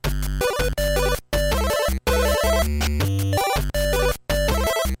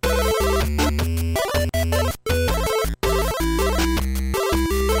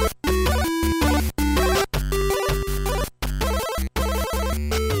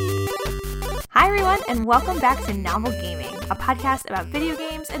everyone, and welcome back to Novel Gaming, a podcast about video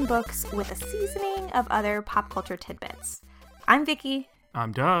games and books with a seasoning of other pop culture tidbits. I'm Vicky.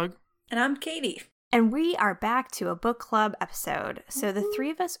 I'm Doug. And I'm Katie. And we are back to a book club episode. So the three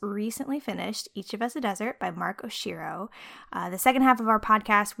of us recently finished Each of Us a Desert by Mark Oshiro. The second half of our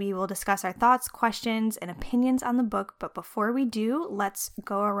podcast, we will discuss our thoughts, questions, and opinions on the book. But before we do, let's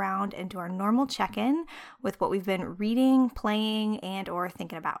go around and do our normal check-in with what we've been reading, playing, and or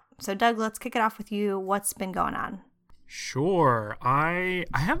thinking about. So Doug, let's kick it off with you. What's been going on? Sure. I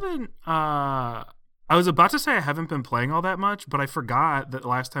haven't... I was about to say I haven't been playing all that much, but I forgot that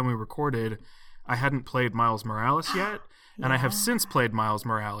last time we recorded... I hadn't played Miles Morales yet, and I have since played Miles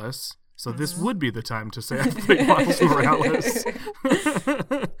Morales, so this would be the time to say I've played Miles Morales.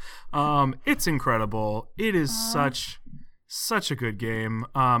 It's incredible. It is such a good game.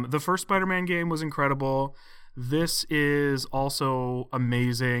 The first Spider-Man game was incredible. This is also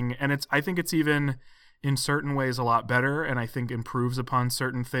amazing, and I think it's even in certain ways a lot better, and I think improves upon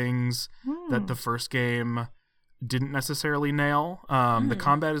certain things that the first game didn't necessarily nail. The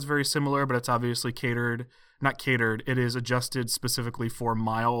combat is very similar, but it's obviously it is adjusted specifically for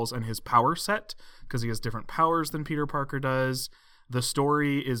Miles and his power set, because he has different powers than Peter Parker does. The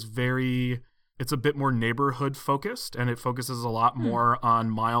story is it's a bit more neighborhood focused, and it focuses a lot more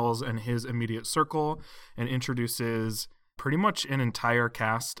on Miles and his immediate circle, and introduces pretty much an entire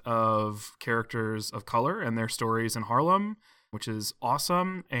cast of characters of color and their stories in Harlem, which is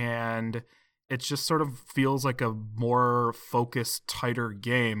awesome. And it just sort of feels like a more focused, tighter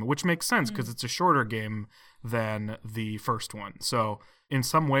game, which makes sense because it's a shorter game than the first one. So in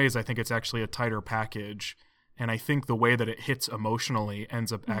some ways, I think it's actually a tighter package. And I think the way that it hits emotionally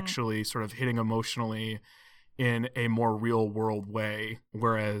ends up actually sort of hitting emotionally in a more real world way.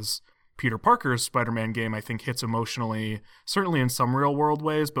 Whereas Peter Parker's Spider-Man game, I think, hits emotionally, certainly in some real world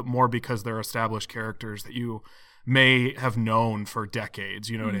ways, but more because they're established characters that you may have known for decades.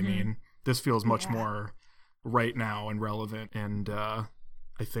 You know what I mean? This feels much more right now and relevant, and I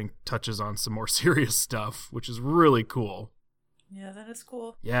think touches on some more serious stuff, which is really cool. Yeah, that is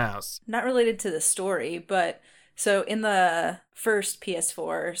cool. Yes. Not related to the story, but so in the first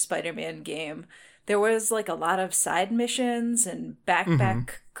PS4 Spider-Man game, there was like a lot of side missions and backpack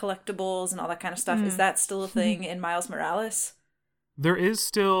collectibles and all that kind of stuff. Is that still a thing in Miles Morales? There is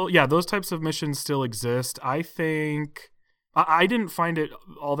still, those types of missions still exist. I think... I didn't find it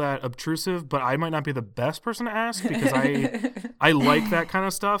all that obtrusive, but I might not be the best person to ask because I like that kind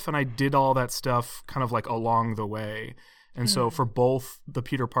of stuff, and I did all that stuff kind of like along the way. And so for both the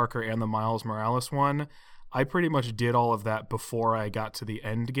Peter Parker and the Miles Morales one, I pretty much did all of that before I got to the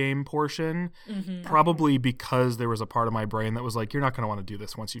end game portion, probably because there was a part of my brain that was like, you're not going to want to do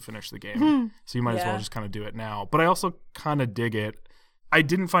this once you finish the game. So you might as well just kind of do it now. But I also kind of dig it. I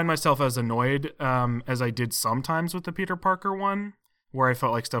didn't find myself as annoyed as I did sometimes with the Peter Parker one, where I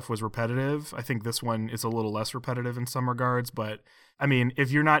felt like stuff was repetitive. I think this one is a little less repetitive in some regards, but I mean, if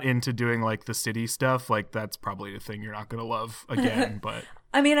you're not into doing like the city stuff, like that's probably the thing you're not going to love again, but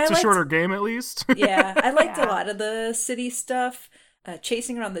I mean, it's a shorter game at least. Yeah, I liked a lot of the city stuff.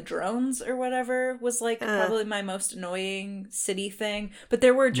 Chasing around the drones or whatever was like probably my most annoying city thing, but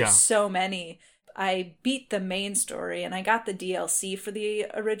there were just so many. I beat the main story and I got the DLC for the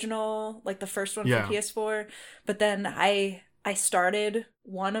original, like the first one for PS4, but then I started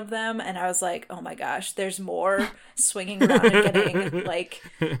one of them and I was like, oh my gosh, there's more swinging around and getting like,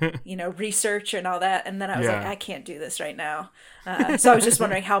 research and all that. And then I was like, I can't do this right now. So I was just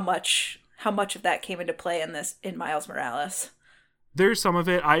wondering how much of that came into play in Miles Morales. There's some of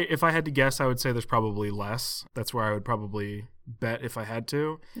it. If I had to guess, I would say there's probably less. That's where I would probably bet if I had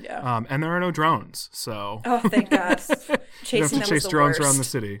to. Yeah. And there are no drones, so. Oh, thank God. You have to chase drones around the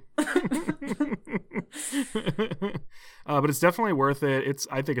city. But it's definitely worth it.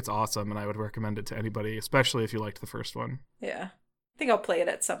 I think it's awesome, and I would recommend it to anybody, especially if you liked the first one. Yeah. I think I'll play it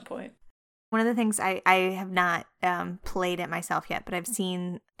at some point. One of the things I have not played it myself yet, but I've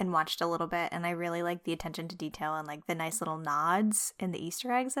seen and watched a little bit, and I really like the attention to detail and like the nice little nods and the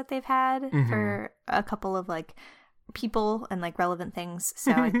Easter eggs that they've had for a couple of like people and like relevant things.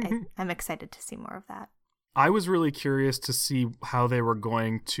 So I'm excited to see more of that. I was really curious to see how they were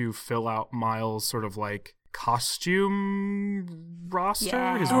going to fill out Miles' sort of like costume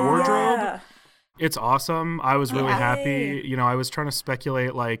roster, his wardrobe. Yeah. It's awesome. I was really happy. I was trying to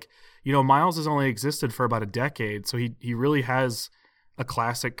speculate like, Miles has only existed for about a decade, so he really has a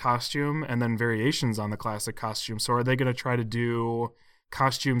classic costume and then variations on the classic costume. So are they going to try to do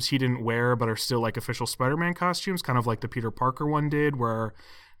costumes he didn't wear but are still like official Spider-Man costumes, kind of like the Peter Parker one did, where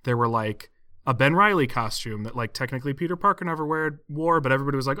there were like a Ben Reilly costume that like technically Peter Parker never wore, but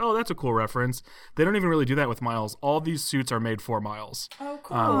everybody was like, oh, that's a cool reference. They don't even really do that with Miles. All these suits are made for Miles. Oh,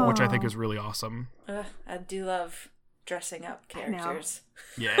 cool. Which I think is really awesome. I do love dressing up characters.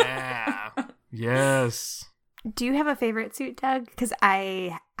 Yeah. Yes. Do you have a favorite suit, Doug? Because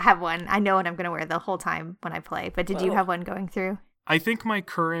I have one. I know what I'm going to wear the whole time when I play, but did you have one going through? I think my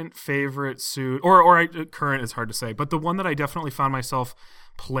current favorite suit, or current is hard to say, but the one that I definitely found myself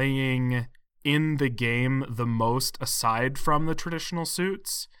playing in the game the most, aside from the traditional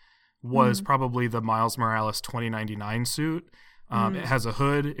suits, was probably the Miles Morales 2099 suit. It has a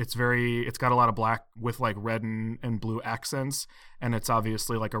hood. It's got a lot of black with like red and blue accents, and it's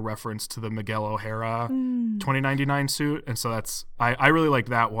obviously like a reference to the Miguel O'Hara 2099 suit, and so I really like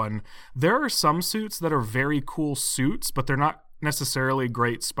that one. There are some suits that are very cool suits, but they're not necessarily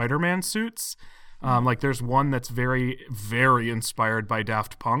great Spider-Man suits. Like there's one that's very, very inspired by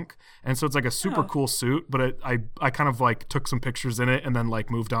Daft Punk, and so it's like a super cool suit, but I kind of like took some pictures in it and then like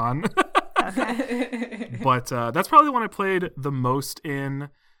moved on. But that's probably the one I played the most in.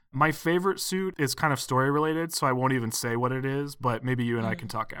 My favorite suit is kind of story related, so I won't even say what it is, but maybe you and I can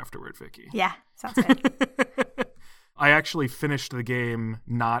talk afterward, Vicky. Yeah, sounds good. I actually finished the game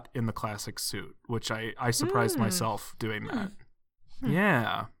not in the classic suit, which I surprised myself doing that.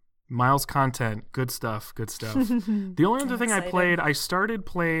 Yeah. Miles content, good stuff. The only other thing I played, I started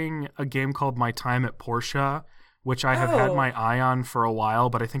playing a game called My Time at Portia, which I have had my eye on for a while,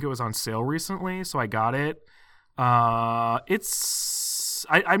 but I think it was on sale recently, so I got it. I'm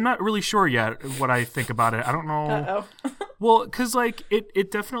not really sure yet what I think about it. I don't know. Well, because like it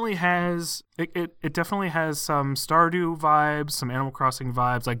definitely has it definitely has some Stardew vibes, some Animal Crossing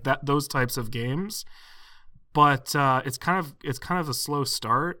vibes, like those types of games. But it's kind of a slow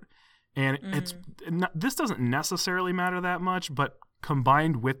start. And this doesn't necessarily matter that much, but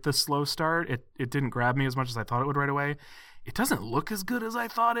combined with the slow start, it didn't grab me as much as I thought it would right away. It doesn't look as good as I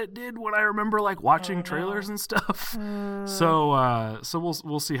thought it did when I remember like watching trailers and stuff. So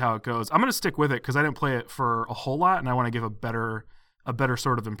we'll see how it goes. I'm gonna stick with it because I didn't play it for a whole lot, and I want to give a better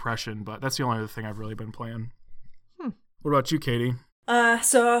sort of impression. But that's the only other thing I've really been playing. What about you, Katie?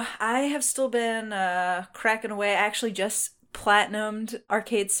 So I have still been cracking away. I actually just platinumed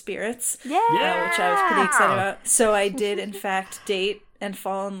Arcade Spirits, which I was pretty excited about. So I did, in fact, date and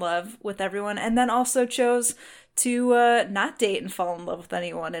fall in love with everyone, and then also chose to not date and fall in love with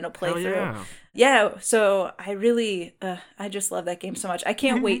anyone in a playthrough. So I really, I just love that game so much. I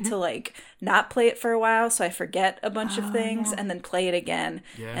can't wait to like not play it for a while so I forget a bunch of things and then play it again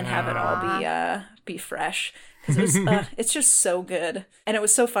and have it all be fresh. Because it's just so good, and it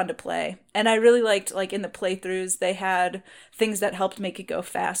was so fun to play. And I really liked, like, in the playthroughs, they had things that helped make it go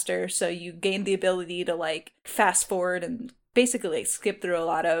faster, so you gained the ability to, like, fast forward and basically like, skip through a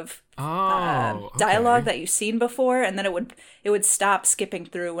lot of dialogue that you've seen before, and then it would stop skipping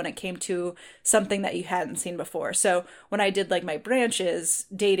through when it came to something that you hadn't seen before. So when I did, like, my branches,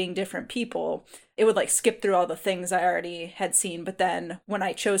 dating different people, it would like skip through all the things I already had seen, but then when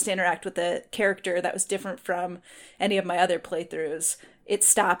I chose to interact with a character that was different from any of my other playthroughs, it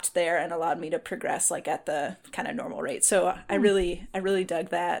stopped there and allowed me to progress like at the kind of normal rate. So I really dug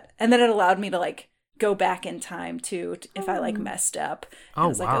that. And then it allowed me to like go back in time too if I like messed up. I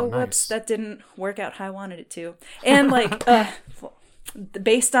was like, whoops, nice. That didn't work out how I wanted it to. And like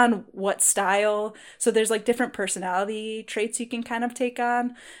based on what style, so there's like different personality traits you can kind of take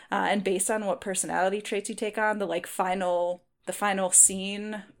on, and based on what personality traits you take on, the final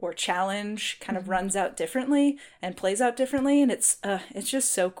scene or challenge kind of runs out differently and plays out differently, and it's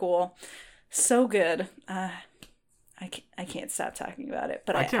just so cool, so good. I can't stop talking about it,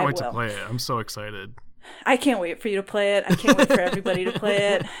 but I can't wait to play it. I'm so excited. I can't wait for you to play it. I can't wait for everybody to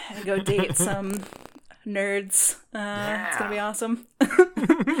play it and go date some nerds. It's gonna be awesome.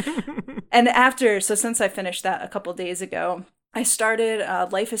 And since I finished that a couple days ago, I started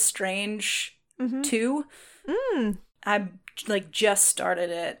Life is Strange 2. I like just started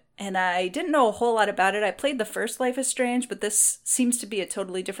it, and I didn't know a whole lot about it. I played the first Life is Strange, but this seems to be a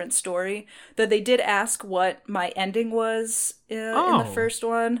totally different story. Though they did ask what my ending was in the first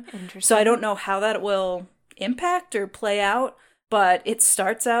one, so I don't know how that will impact or play out. But it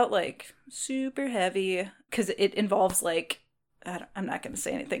starts out like super heavy because it involves like I'm not going to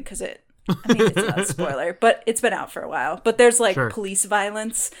say anything because it's not a spoiler, but it's been out for a while. But there's like police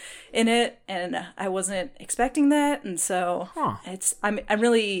violence in it, and I wasn't expecting that, and so I'm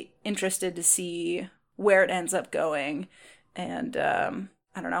really interested to see where it ends up going, and I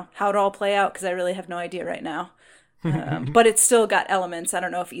don't know how it'll all play out because I really have no idea right now. But it's still got elements. I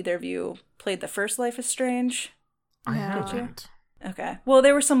don't know if either of you played the first Life is Strange. I haven't. Okay. Well,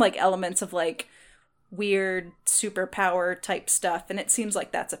 there were some like elements of like weird superpower type stuff, and it seems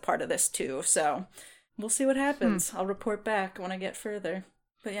like that's a part of this too. So we'll see what happens. I'll report back when I get further.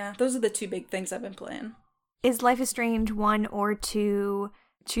 But yeah, those are the two big things I've been playing. Is Life is Strange 1 or 2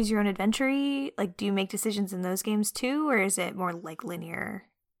 choose your own adventure-y? Like, do you make decisions in those games too, or is it more like linear?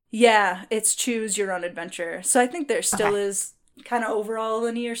 Yeah, it's choose your own adventure. So I think there still is kind of overall a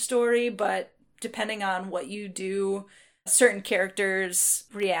linear story, but depending on what you do, certain characters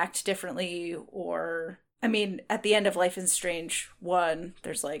react differently. Or, I mean, at the end of Life is Strange 1,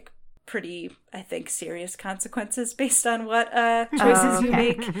 there's like pretty, I think, serious consequences based on what choices you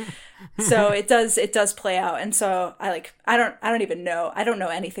make. So it does play out. And so I don't know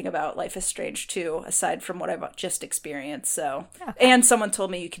anything about Life is Strange 2 aside from what I've just experienced. So and someone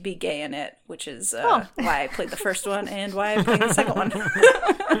told me you could be gay in it, which is why I played the first one and why I played the second one.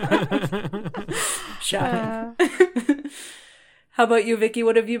 Shocking. How about you, Vicky?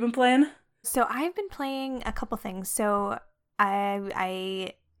 What have you been playing? So I've been playing a couple things. So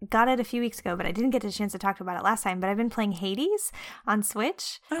I got it a few weeks ago, but I didn't get a chance to talk about it last time. But I've been playing Hades on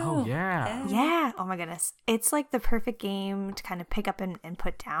Switch. Oh, yeah. Yeah. Oh, my goodness. It's like the perfect game to kind of pick up and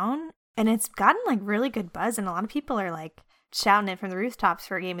put down. And it's gotten like really good buzz. And a lot of people are like shouting it from the rooftops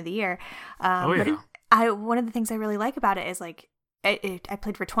for Game of the Year. But one of the things I really like about it is like, I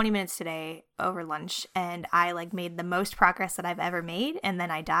played for 20 minutes today over lunch, and I like made the most progress that I've ever made, and then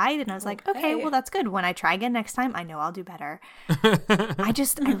I died, and I was like, okay, well, that's good. When I try again next time, I know I'll do better. I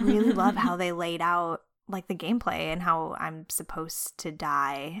really love how they laid out like the gameplay and how I'm supposed to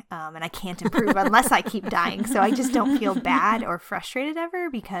die, and I can't improve unless I keep dying. So I just don't feel bad or frustrated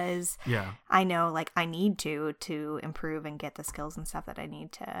ever, because I know like I need to improve and get the skills and stuff that I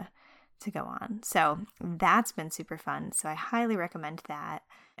need to go on. So that's been super fun. So I highly recommend that.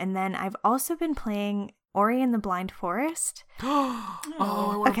 And then I've also been playing Ori and the Blind Forest. I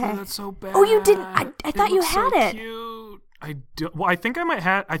want to play that so bad. Oh, you didn't? I thought you had it. Cute. I do. Well, I think I might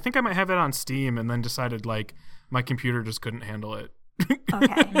have it on Steam, and then decided like my computer just couldn't handle it.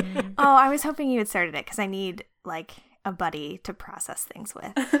 Okay. Oh, I was hoping you had started it because I need like a buddy to process things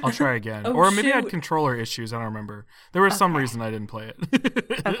with. I'll try again. Or maybe I had controller issues. I don't remember. There was some reason I didn't play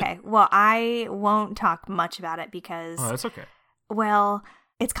it. Okay. Well, I won't talk much about it because... Oh, that's okay. Well,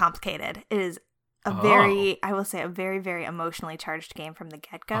 it's complicated. It is a very very emotionally charged game from the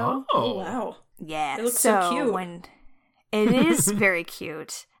get-go. Oh, wow. Yeah. It looks so cute. It is very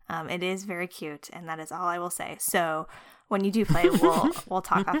cute. It is very cute, and that is all I will say. So... when you do play, we'll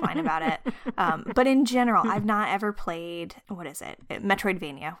talk offline about it. But in general, I've not ever played, what is it?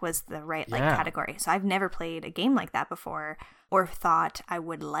 Metroidvania was the right category. So I've never played a game like that before, or thought I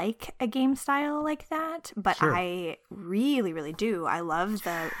would like a game style like that. But I really, really do. I love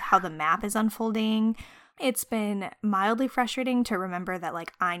how the map is unfolding. It's been mildly frustrating to remember that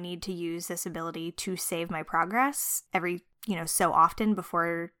like I need to use this ability to save my progress every so often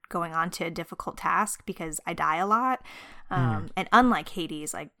before going on to a difficult task, because I die a lot. And unlike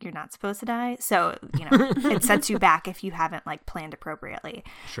Hades, like you're not supposed to die. So, it sets you back if you haven't like planned appropriately.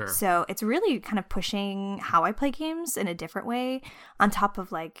 Sure. So it's really kind of pushing how I play games in a different way, on top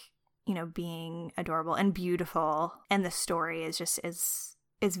of like, being adorable and beautiful. And the story is just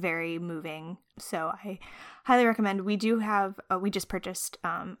is very moving. So I highly recommend. We do have we just purchased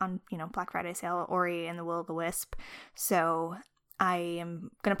on Black Friday sale Ori and the Will of the Wisp. So I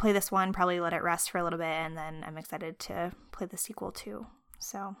am going to play this one, probably let it rest for a little bit, and then I'm excited to play the sequel too.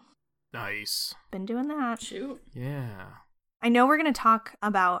 So nice. Been doing that. Shoot. Yeah. I know we're going to talk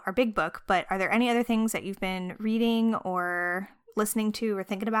about our big book, but are there any other things that you've been reading or listening to or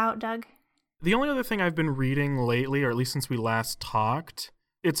thinking about, Doug? The only other thing I've been reading lately, or at least since we last talked,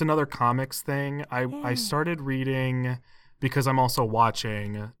 it's another comics thing. I started reading, because I'm also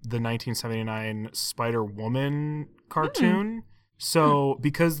watching, the 1979 Spider-Woman cartoon. So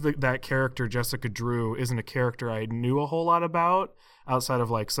because that character, Jessica Drew, isn't a character I knew a whole lot about outside of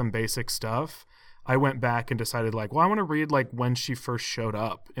like some basic stuff, I went back and decided like, well, I want to read like when she first showed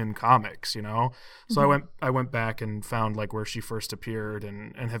up in comics, So I went back and found like where she first appeared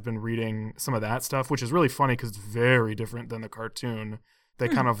and have been reading some of that stuff, which is really funny because it's very different than the cartoon. They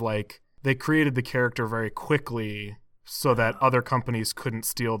kind of like, they created the character very quickly so that other companies couldn't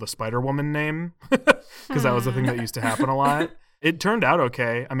steal the Spider-Woman name, because that was the thing that used to happen a lot. It turned out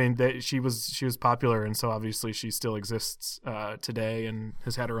okay. I mean, she was popular, and so obviously she still exists today and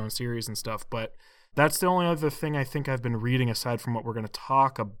has had her own series and stuff. But that's the only other thing I think I've been reading aside from what we're going to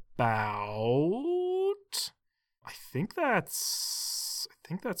talk about. I think that's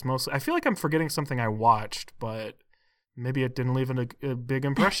mostly. I feel like I'm forgetting something I watched, but maybe it didn't leave a big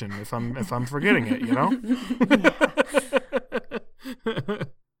impression if I'm forgetting it.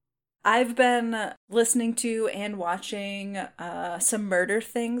 I've been listening to and watching some murder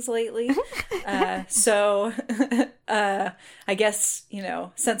things lately. So I guess,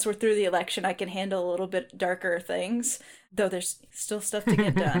 since we're through the election, I can handle a little bit darker things, though there's still stuff to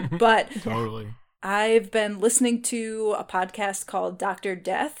get done. But totally. I've been listening to a podcast called Dr.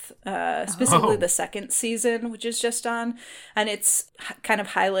 Death, specifically the second season, which is just on. And it's kind of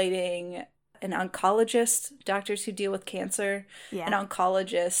highlighting an oncologist, doctors who deal with cancer, an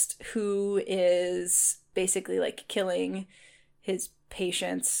oncologist who is basically like killing his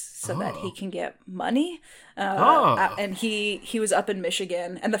patients so that he can get money. And he was up in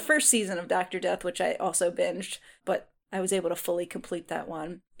Michigan. And the first season of Dr. Death, which I also binged, but I was able to fully complete that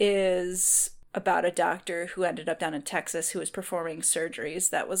one, is about a doctor who ended up down in Texas who was performing surgeries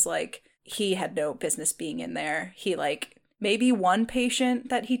that was like, he had no business being in there. He like, maybe one patient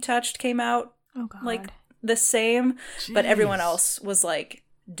that he touched came out like the same, but everyone else was like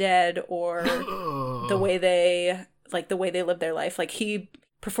dead or the way they lived their life. Like he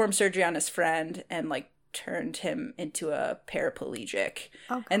performed surgery on his friend and like turned him into a paraplegic.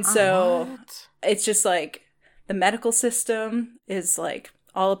 And so it's just like the medical system is like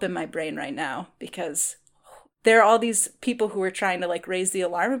all up in my brain right now because there are all these people who are trying to like raise the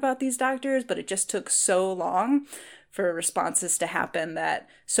alarm about these doctors, but it just took so long for responses to happen that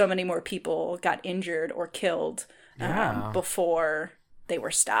so many more people got injured or killed before they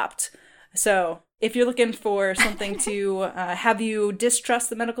were stopped. So if you're looking for something to have you distrust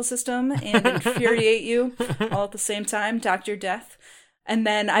the medical system and infuriate you all at the same time, Dr. Death. And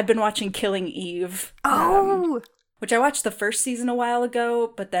then I've been watching Killing Eve. Which I watched the first season a while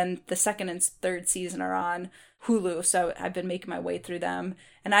ago, but then the second and third season are on Hulu, so I've been making my way through them.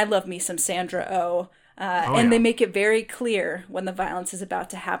 And I love me some Sandra Oh. They make it very clear when the violence is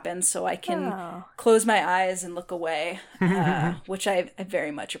about to happen, so I can close my eyes and look away, which I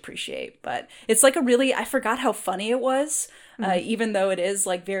very much appreciate. But it's like I forgot how funny it was, even though it is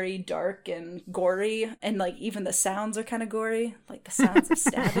like very dark and gory, and like even the sounds are kind of gory, like the sounds of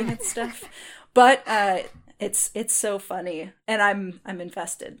stabbing and stuff. But it's so funny, and I'm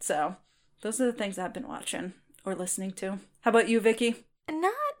invested. So those are the things I've been watching or listening to. How about you, Vicky?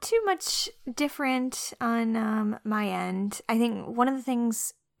 Not too much different on my end. I think one of the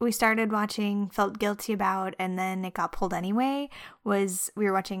things we started watching, felt guilty about, and then it got pulled anyway, was we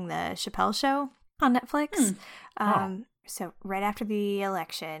were watching the Chappelle Show on Netflix. So right after the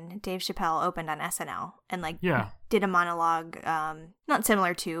election, Dave Chappelle opened on SNL and did a monologue, not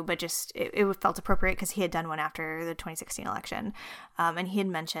similar to, but just it felt appropriate because he had done one after the 2016 election. And he had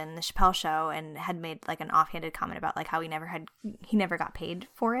mentioned the Chappelle Show and had made like an offhanded comment about like how he never got paid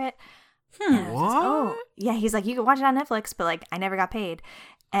for it. What? He's like, you can watch it on Netflix, but like I never got paid.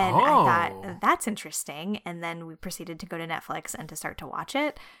 And I thought, that's interesting. And then we proceeded to go to Netflix and to start to watch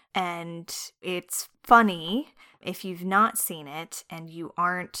it. And it's funny. If you've not seen it and you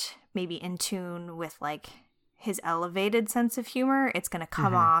aren't maybe in tune with like his elevated sense of humor, it's going to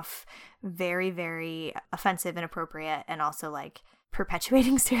come off very, very offensive, inappropriate, and also like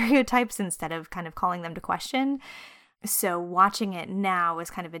perpetuating stereotypes instead of kind of calling them to question. So watching it now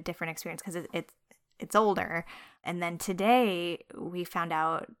is kind of a different experience because it's older. And then today we found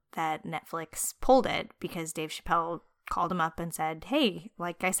out that Netflix pulled it because Dave Chappelle called him up and said, hey,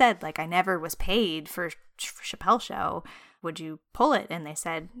 like I said, like I never was paid for Chappelle Show. Would you pull it? And they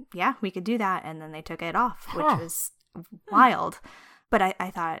said, yeah, we could do that. And then they took it off, which was wild. But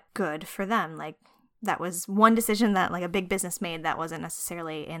I thought, good for them. Like that was one decision that like a big business made that wasn't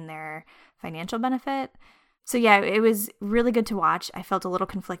necessarily in their financial benefit. So yeah, it was really good to watch. I felt a little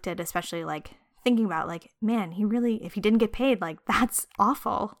conflicted, especially like thinking about like, man, if he didn't get paid, like that's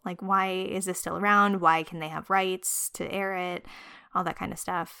awful. Like, why is this still around? Why can they have rights to air it? All that kind of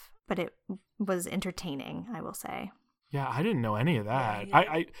stuff. But it was entertaining, I will say. Yeah, I didn't know any of that.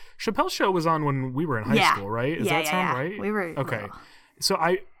 I Chappelle's Show was on when we were in high school, right? Does that sound right? We were okay. Little. So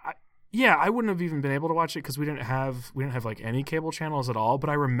I wouldn't have even been able to watch it because we didn't have like any cable channels at all. But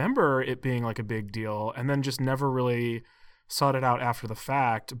I remember it being like a big deal, and then just never really sought it out after the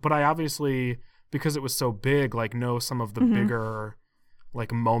fact. But I obviously, because it was so big, like know some of the bigger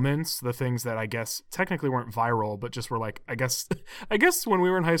like moments, the things that I guess technically weren't viral, but just were like, I guess when we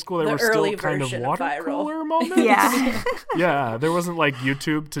were in high school, they were still kind of water cooler moments. Yeah. Yeah. There wasn't like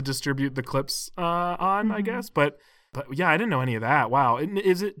YouTube to distribute the clips on, I guess. But yeah, I didn't know any of that. Wow.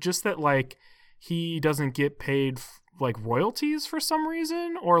 Is it just that like he doesn't get paid like royalties for some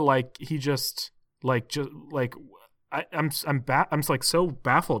reason, or like he just like I'm like so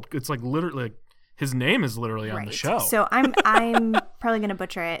baffled. It's like literally like his name is literally on the show. So I'm probably going to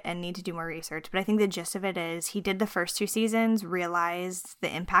butcher it and need to do more research, but I think the gist of it is he did the first 2 seasons, realized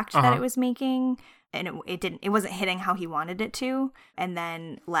the impact that it was making, and it wasn't hitting how he wanted it to, and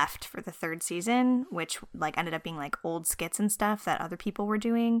then left for the 3rd season, which like ended up being like old skits and stuff that other people were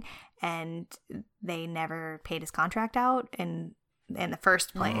doing, and they never paid his contract out in the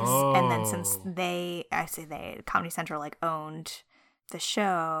first place. And then since Comedy Central like owned the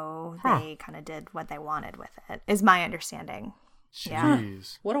show, they kind of did what they wanted with it, is my understanding.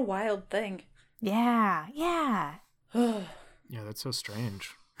 Jeez. What a wild thing. Yeah. Yeah, that's so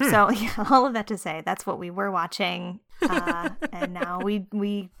strange. So all of that to say, that's what we were watching, and now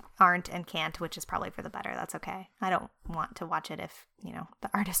we aren't and can't, which is probably for the better. That's okay. I don't want to watch it if the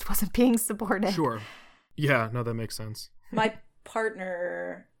artist wasn't being supported. Sure. Yeah, no, that makes sense. My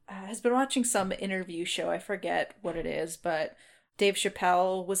partner has been watching some interview show. I forget what it is, but Dave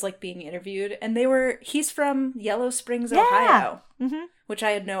Chappelle was like being interviewed, and he's from Yellow Springs, Ohio, which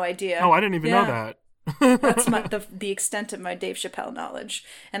I had no idea. Oh, I didn't even know that. That's the extent of my Dave Chappelle knowledge,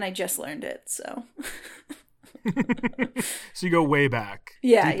 and I just learned it. So you go way back,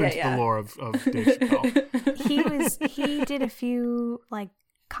 deep into the lore of Dave Chappelle. He did a few like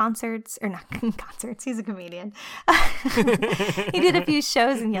concerts, or not concerts, he's a comedian. He did a few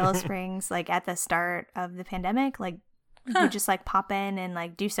shows in Yellow Springs like at the start of the pandemic. Like he would just like pop in and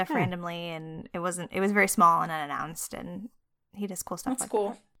like do stuff randomly, and it was very small and unannounced, and he does cool stuff. That's cool.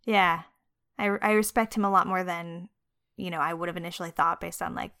 That. Yeah, I respect him a lot more than I would have initially thought based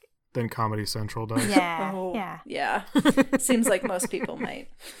on like than Comedy Central does. Yeah. Seems like most people might.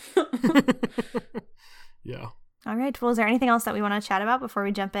 Yeah. All right. Well, is there anything else that we want to chat about before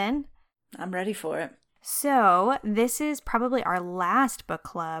we jump in? I'm ready for it. So this is probably our last book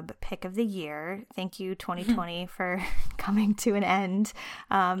club pick of the year. Thank you, 2020, for coming to an end.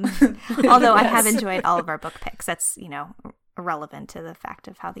 Although I have enjoyed all of our book picks. That's, irrelevant to the fact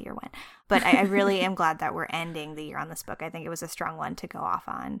of how the year went. But I really am glad that we're ending the year on this book. I think it was a strong one to go off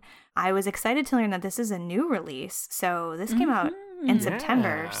on. I was excited to learn that this is a new release. So this came out in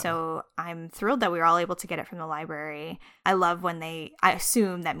September, so I'm thrilled that we were all able to get it from the library. I love when I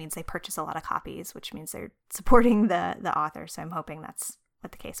assume that means they purchase a lot of copies, which means they're supporting the author, so I'm hoping that's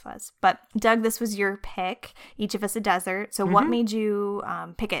what the case was. But Doug, this was your pick, Each of Us a Desert. So what made you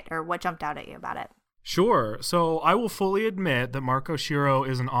pick it, or what jumped out at you about it? Sure. So I will fully admit that Mark Oshiro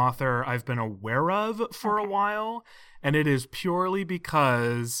is an author I've been aware of for a while, and it is purely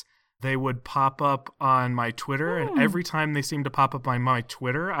because they would pop up on my Twitter, and every time they seemed to pop up on my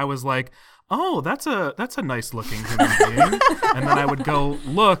Twitter, I was like, oh, that's a nice looking human being. And then I would go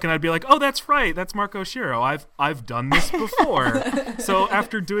look, and I'd be like, oh, that's right, that's Mark Oshiro. I've done this before. So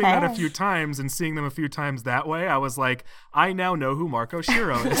after doing that a few times and seeing them a few times that way, I was like, I now know who Mark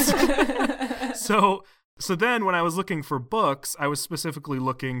Oshiro is. So then when I was looking for books, I was specifically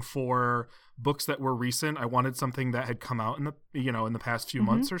looking for books that were recent. I wanted something that had come out in the past few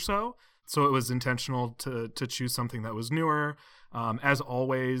months or so. So it was intentional to choose something that was newer. As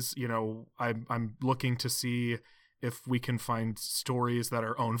always, I'm looking to see if we can find stories that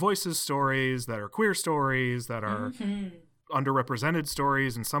are own voices stories, that are queer stories, that are underrepresented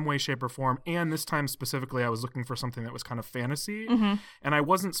stories in some way, shape, or form. And this time specifically, I was looking for something that was kind of fantasy. And I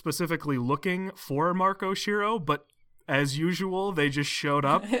wasn't specifically looking for Mark Oshiro, but as usual, they just showed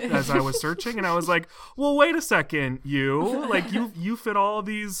up as I was searching, and I was like, well, wait a second, you fit all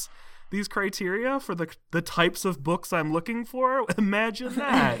these criteria for the types of books I'm looking for. Imagine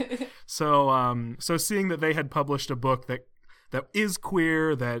that. So seeing that they had published a book that is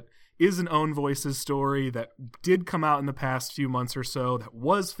queer, that is an own voices story, that did come out in the past few months or so, that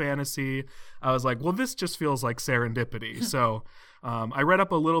was fantasy, I was like, well, this just feels like serendipity. So I read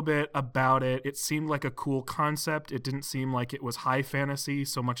up a little bit about it. It seemed like a cool concept. It didn't seem like it was high fantasy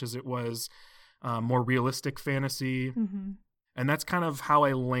so much as it was more realistic fantasy. And that's kind of how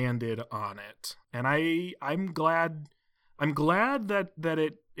I landed on it. And I'm glad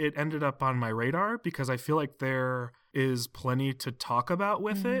that it ended up on my radar, because I feel like there is plenty to talk about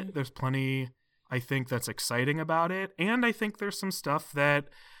with it. There's plenty, I think, that's exciting about it. And I think there's some stuff that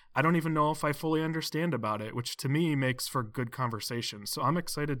I don't even know if I fully understand about it, which to me makes for good conversation. So I'm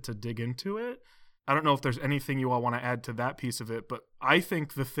excited to dig into it. I don't know if there's anything you all want to add to that piece of it, but I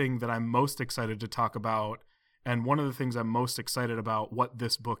think the thing that I'm most excited to talk about, and one of the things I'm most excited about what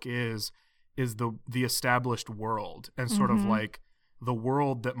this book is the established world, and sort of like the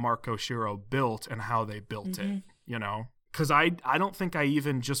world that Mark Oshiro built and how they built it, Because I don't think I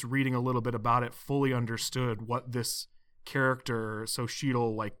even just reading a little bit about it fully understood what this character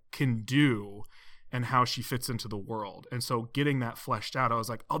Soshito can do and how she fits into the world. And so getting that fleshed out, I was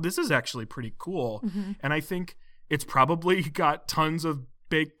like, oh, this is actually pretty cool. And I think it's probably got tons of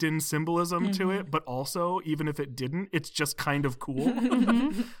baked in symbolism to it, but also even if it didn't, it's just kind of cool.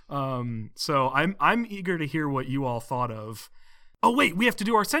 So I'm eager to hear what you all thought of. Oh wait, we have to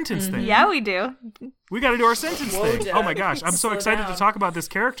do our sentence thing. Yeah, we do. We got to do our sentence thing. down. Oh my gosh, I'm so Slow excited down. to talk about this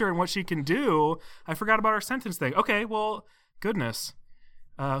character and what she can do. I forgot about our sentence thing. Okay, well, goodness.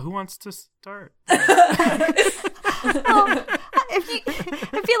 Who wants to start? I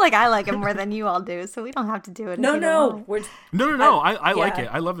feel like I like it more than you all do, so we don't have to do it. No. No. I like it.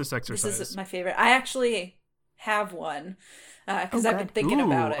 I love this exercise. This is my favorite. I actually have one because I've been thinking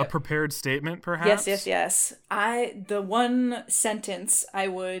about it. A prepared statement, perhaps? Yes. The one sentence I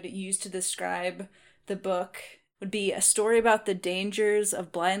would use to describe the book would be a story about the dangers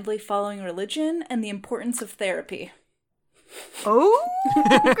of blindly following religion and the importance of therapy. Oh,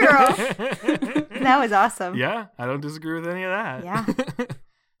 girl. That was awesome. Yeah, I don't disagree with any of that. Yeah.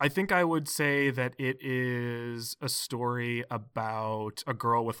 I think I would say that it is a story about a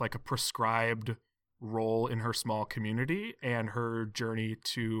girl with like a prescribed role in her small community and her journey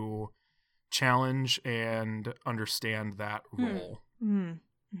to challenge and understand that role.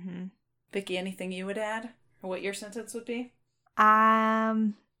 Mm-hmm. Vicky, anything you would add? Or what your sentence would be?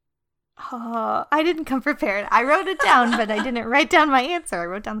 I didn't come prepared. I wrote it down, but I didn't write down my answer. I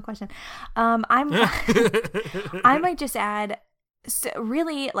wrote down the question. I might just add, so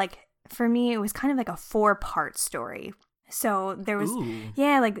really, like, for me, it was kind of like a 4-part story. So there was,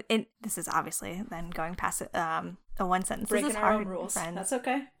 this is obviously then going past a one sentence. Breaking this is our hard, own rules. friends. That's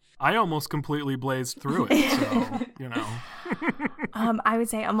okay. I almost completely blazed through it, so, you know. I would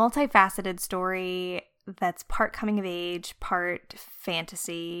say a multifaceted story that's part coming of age, part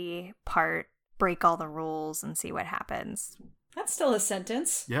fantasy, part break all the rules and see what happens. That's still a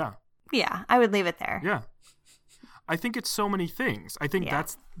sentence. Yeah. Yeah, I would leave it there. Yeah. I think it's so many things. I think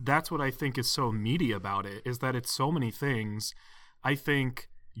that's what I think is so meaty about it, is that it's so many things. I think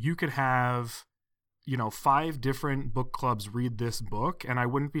you could have, 5 different book clubs read this book, and I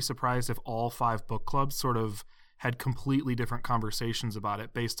wouldn't be surprised if all 5 book clubs sort of had completely different conversations about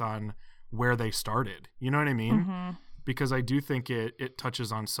it based on where they started. You know what I mean? Mm-hmm. Because I do think it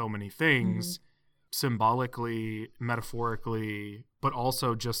touches on so many things, symbolically, metaphorically, but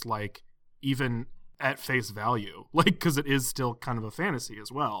also just like even at face value, like, because it is still kind of a fantasy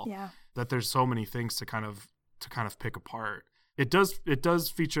as well. Yeah. That there's so many things to kind of pick apart. It does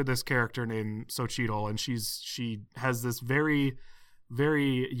feature this character named Xochitl, and she has this very,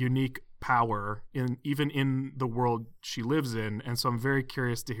 very unique power even in the world she lives in. And so I'm very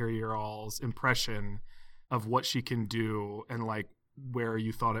curious to hear your all's impression of what she can do and like where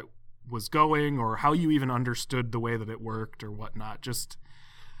you thought it was going or how you even understood the way that it worked or whatnot. Just,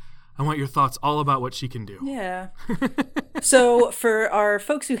 I want your thoughts all about what she can do. Yeah. So for our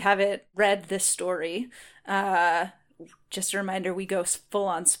folks who haven't read this story, just a reminder, we go full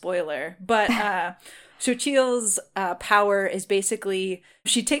on spoiler, but Xochitl's power is basically,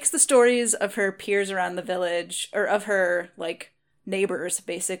 she takes the stories of her peers around the village, or of her, like, neighbors,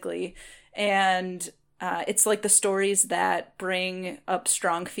 basically, and it's, like, the stories that bring up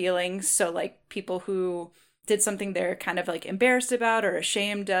strong feelings, so, like, people who did something they're kind of, like, embarrassed about or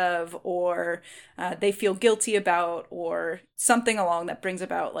ashamed of, or they feel guilty about, or something along that brings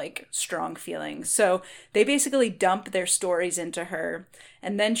about, like, strong feelings. So they basically dump their stories into her,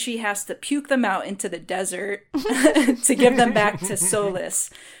 and then she has to puke them out into the desert to give them back to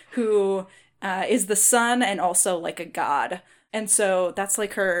Solis, who is the sun and also, like, a god. And so that's,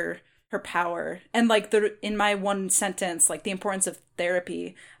 like, her power. And, like, in my one sentence, like, the importance of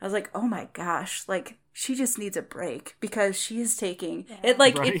therapy, I was like, oh my gosh, like, she just needs a break because she is taking it,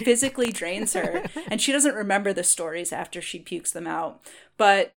 like, right? It physically drains her, and she doesn't remember the stories after she pukes them out,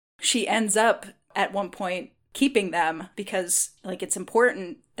 but she ends up at one point keeping them because, like, it's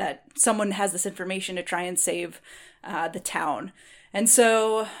important that someone has this information to try and save the town. And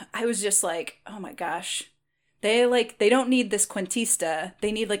so I was just like, oh my gosh, they don't need this Quintista,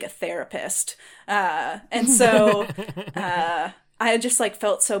 they need, like, a therapist. And so I just, like,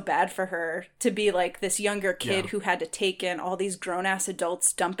 felt so bad for her to be, like, this younger kid who had to take in all these grown-ass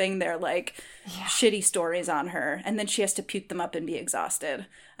adults dumping their, like, shitty stories on her. And then she has to puke them up and be exhausted.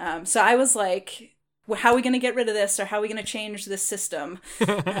 So I was like, well, how are we going to get rid of this? Or how are we going to change this system?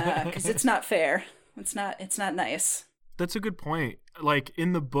 Because it's not fair. It's not nice. That's a good point. Like,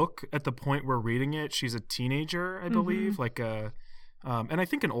 in the book, at the point we're reading it, she's a teenager, I believe. Like a... and I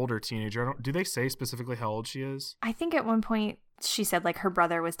think an older teenager. Do they say specifically how old she is? I think at one point she said, like, her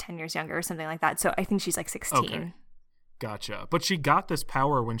brother was 10 years younger or something like that. So I think she's, like, 16. Gotcha. But she got this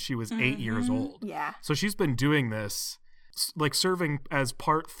power when she was 8 years old. Yeah. So she's been doing this, like serving as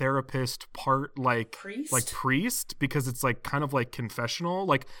part therapist, part like priest, because it's like kind of like confessional.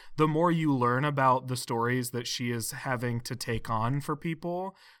 Like the more you learn about the stories that she is having to take on for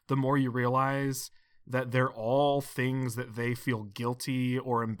people, the more you realize that they're all things that they feel guilty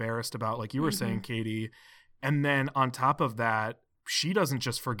or embarrassed about, like you were saying, Katie. And then on top of that, she doesn't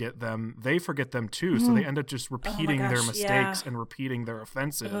just forget them, they forget them too. So they end up just repeating their mistakes and repeating their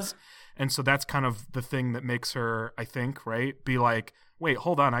offenses. And so that's kind of the thing that makes her, I think, right, be like, wait,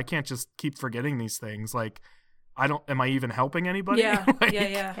 hold on, I can't just keep forgetting these things. Like, am I even helping anybody? Yeah, like,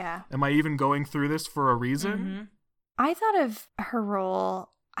 yeah. Am I even going through this for a reason? I thought of her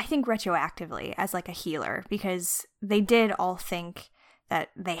role, I think, retroactively as like a healer, because they did all think that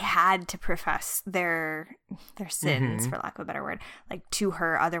they had to profess their sins, for lack of a better word, like to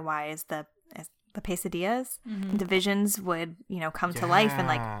her. Otherwise, the pesadillas, the visions would, come to life and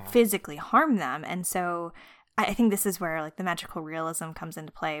like physically harm them. And so I think this is where like the magical realism comes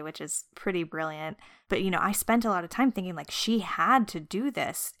into play, which is pretty brilliant. But, I spent a lot of time thinking like she had to do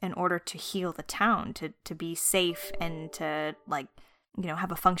this in order to heal the town, to be safe and to like,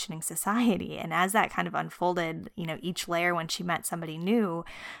 have a functioning society. And as that kind of unfolded, each layer, when she met somebody new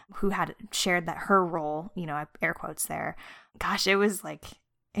who had shared that her role, air quotes there, gosh, it was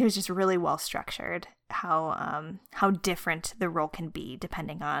just really well structured how different the role can be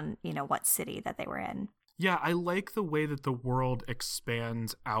depending on, what city that they were in. Yeah, I like the way that the world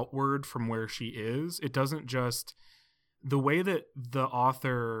expands outward from where she is. It doesn't just, the way that the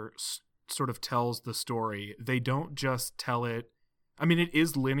author sort of tells the story, they don't just tell it. I mean, it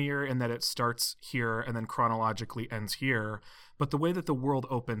is linear in that it starts here and then chronologically ends here, but the way that the world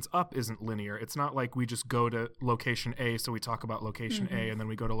opens up isn't linear. It's not like we just go to location A, so we talk about location A, and then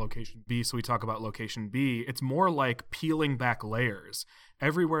we go to location B, so we talk about location B. It's more like peeling back layers.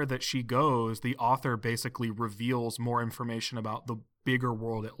 Everywhere that she goes, the author basically reveals more information about the bigger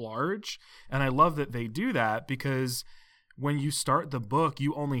world at large, and I love that they do that, because when you start the book,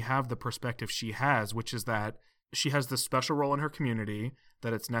 you only have the perspective she has, which is that she has this special role in her community,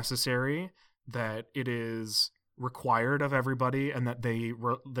 that it's necessary, that it is required of everybody, and that they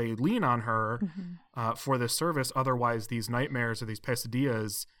lean on her for this service. Otherwise, these nightmares or these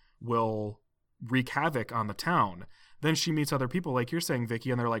pesadillas will wreak havoc on the town. Then she meets other people, like you're saying,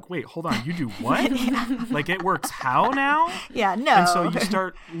 Vicky, and they're like, wait, hold on, you do what? Like, it works how now? Yeah, no. And so you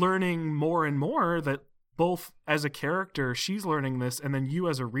start learning more and more that both as a character, she's learning this, and then you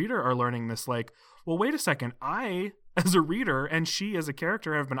as a reader are learning this, like, well, wait a second, I, as a reader, and she as a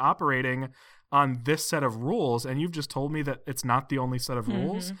character have been operating on this set of rules, and you've just told me that it's not the only set of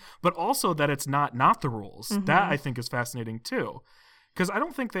rules, but also that it's not the rules. That, I think, is fascinating, too. Because I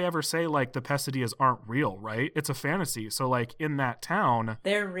don't think they ever say, like, the pesadillas aren't real, right? It's a fantasy. So, like, in that town,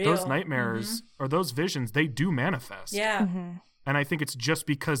 they're real. Those nightmares or those visions, they do manifest. Yeah. And I think it's just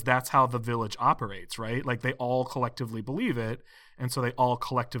because that's how the village operates, right? Like, they all collectively believe it, and so they all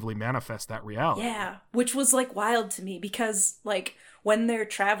collectively manifest that reality. Yeah, which was, like, wild to me, because, like, when they're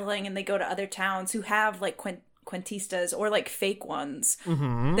traveling and they go to other towns who have, like, cuentistas or, like, fake ones,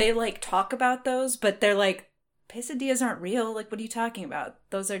 they, like, talk about those, but they're like, pesadillas aren't real. Like, what are you talking about?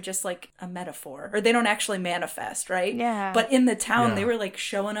 Those are just like a metaphor, or they don't actually manifest, right? Yeah. But in the town, they were like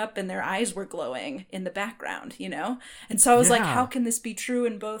showing up and their eyes were glowing in the background, And so I was like, how can this be true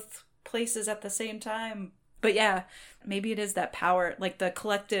in both places at the same time? But yeah, maybe it is that power, like the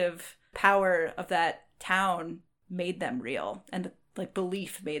collective power of that town made them real, and like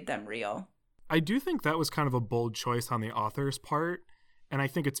belief made them real. I do think that was kind of a bold choice on the author's part. And I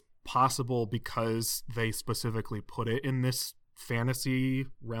think it's possible because they specifically put it in this fantasy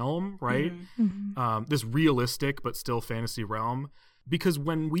realm, right? This realistic but still fantasy realm. Because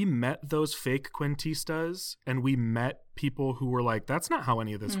when we met those fake cuentistas and we met people who were like, that's not how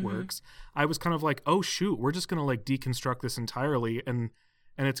any of this works, I was kind of like, oh shoot, we're just going to like deconstruct this entirely. And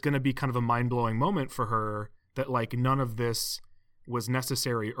it's going to be kind of a mind-blowing moment for her that like none of this was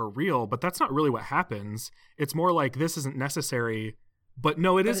necessary or real. But that's not really what happens. It's more like this isn't necessary. But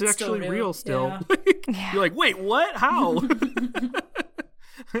no, it is actually real still. Yeah. You're like, wait, what? How?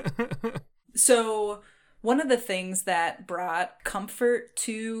 So one of the things that brought comfort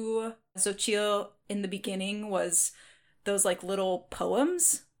to Xochitl in the beginning was those like little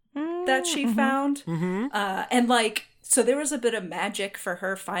poems that she found. And like, so there was a bit of magic for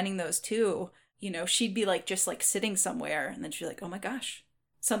her finding those too. She'd be like just like sitting somewhere, and then she'd be like, oh my gosh,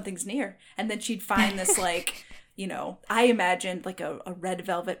 something's near. And then she'd find this like you know, I imagined like a red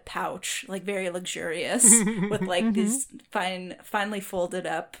velvet pouch, like very luxurious, with like these finely folded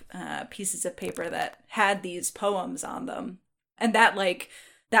up pieces of paper that had these poems on them. And that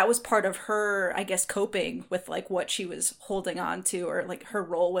was part of her, I guess, coping with like what she was holding on to, or like her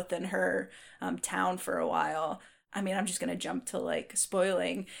role within her town for a while. I mean, I'm just going to jump to like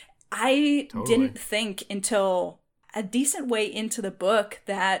spoiling. I didn't think until a decent way into the book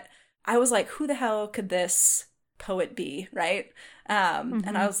that I was like, who the hell could this poet be, right?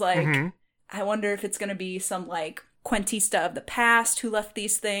 And I was like, I wonder if it's going to be some like Quentista of the past who left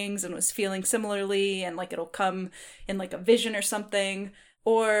these things and was feeling similarly, and like it'll come in like a vision or something.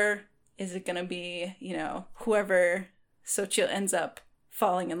 Or is it going to be, you know, whoever Xochitl ends up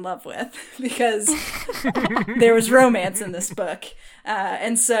falling in love with? Because there was romance in this book.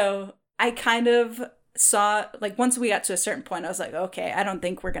 And so I kind of saw, like, once we got to a certain point, I was like, okay, I don't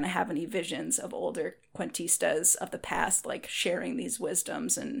think we're going to have any visions of older Quentistas of the past, like, sharing these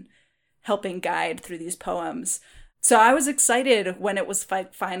wisdoms and helping guide through these poems. So I was excited when it was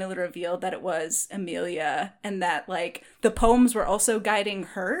finally revealed that it was Emilia, and that, like, the poems were also guiding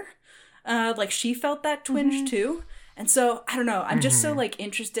her. Like, she felt that twinge, too. And so, I don't know, I'm just so, like,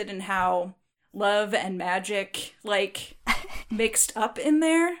 interested in how love and magic, like, mixed up in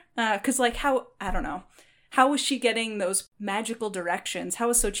there. Because, like, I don't know. How was she getting those magical directions? How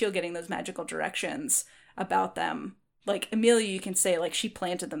was Xochitl getting those magical directions about them? Like, Emilia, you can say, like, she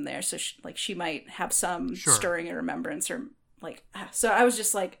planted them there, so, she might have some stirring in remembrance, or, like, so I was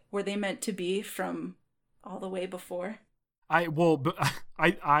just like, were they meant to be from all the way before? I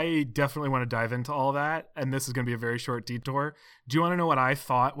definitely want to dive into all that, and this is going to be a very short detour. Do you want to know what I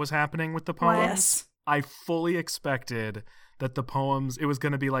thought was happening with the poems? Yes. I fully expected that the poems, it was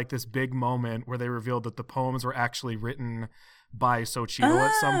going to be like this big moment where they revealed that the poems were actually written by Xochitl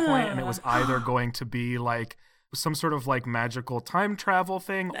at some point, and it was either going to be, like, some sort of like magical time travel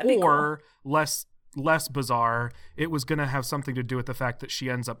thing, or cool. less bizarre, it was going to have something to do with the fact that she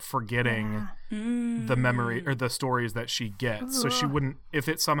ends up forgetting the memory or the stories that she gets. So she wouldn't, if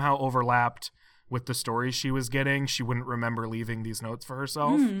it somehow overlapped with the stories she was getting, she wouldn't remember leaving these notes for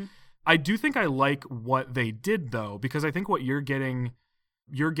herself. I do think I like what they did, though, because I think what you're getting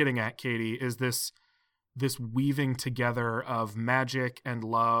at, Katie, is this weaving together of magic and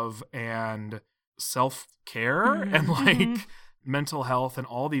love and self-care and like mental health and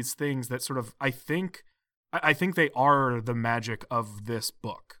all these things that sort of, I think they are the magic of this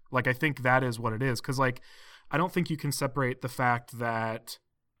book. Like, I think that is what it is. Because, like, I don't think you can separate the fact that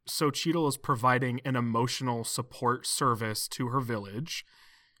Xochitl is providing an emotional support service to her village.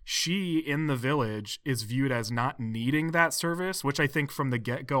 She, in the village, is viewed as not needing that service, which I think from the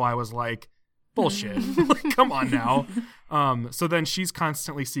get-go I was like, bullshit. Like, come on now. So then she's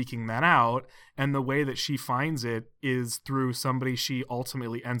constantly seeking that out, and the way that she finds it is through somebody she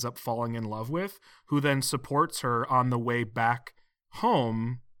ultimately ends up falling in love with, who then supports her on the way back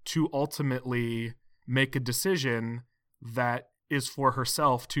home to ultimately make a decision that is for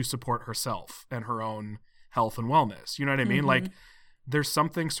herself to support herself and her own health and wellness. You know what I mean? Like, there's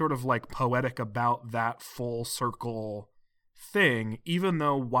something sort of like poetic about that full circle thing, even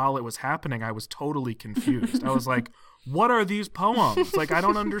though while it was happening I was totally confused. I was like, what are these poems? Like, I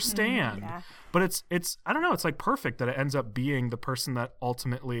don't understand. But it's I don't know, it's like perfect that it ends up being the person that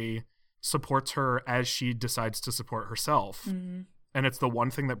ultimately supports her as she decides to support herself. And it's the one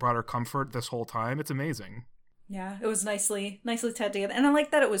thing that brought her comfort this whole time. It's amazing. Yeah, it was nicely tied together. And I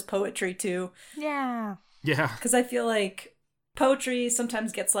like that it was poetry too. Yeah, because I feel like poetry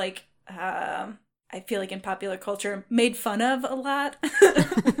sometimes gets like I feel like in popular culture made fun of a lot.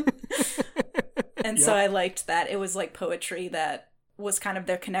 And so I liked that it was like poetry that was kind of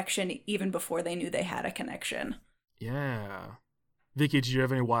their connection even before they knew they had a connection. Yeah. Vicky, did you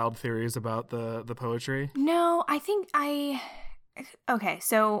have any wild theories about the poetry? No, I think okay,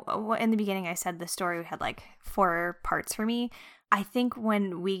 so in the beginning I said the story had like 4 parts for me. I think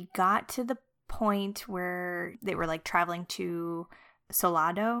when we got to the point where they were like traveling to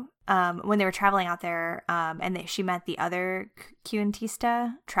Solado, when they were traveling out there, and she met the other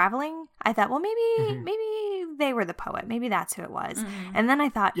Quentista traveling, I thought, well, maybe they were the poet. Maybe that's who it was. And then I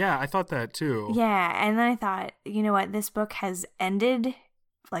thought, yeah, I thought that too. Yeah, and then I thought, you know what, this book has ended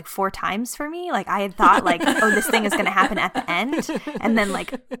like 4 times for me. Like, I had thought like, oh, this thing is going to happen at the end, and then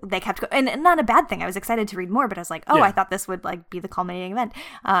like they kept going, and not a bad thing. I was excited to read more, but I was like, oh, yeah. I thought this would like be the culminating event.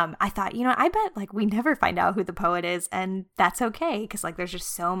 I thought, you know, I bet like we never find out who the poet is, and that's okay, because like there's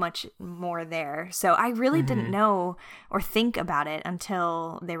just so much more there. So I really didn't know or think about it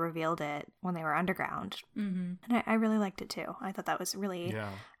until they revealed it when they were underground, and I really liked it too. I thought that was really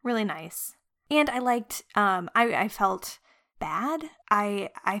really nice. And I liked, I felt bad.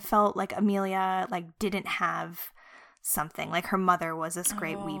 I felt like Amelia like didn't have something. Like her mother was this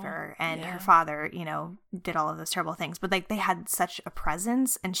great weaver and her father, you know, did all of those terrible things. But like they had such a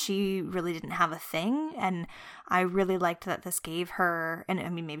presence and she really didn't have a thing. And I really liked that this gave her, and I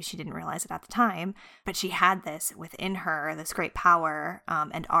mean, maybe she didn't realize it at the time, but she had this within her, this great power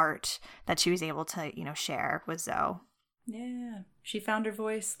and art that she was able to, you know, share with Zoe. Yeah. She found her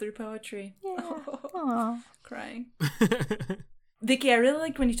voice through poetry. Yeah. Oh, crying. Vicky, I really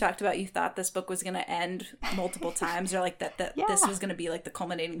liked when you talked about you thought this book was going to end multiple times, or like that this was going to be like the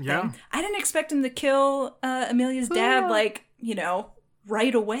culminating thing. I didn't expect him to kill Amelia's dad, like, you know,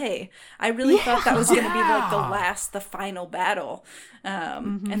 right away. I really thought that was going to be like the final battle.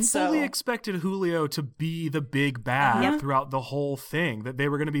 And so fully expected Julio to be the big bad throughout the whole thing, that they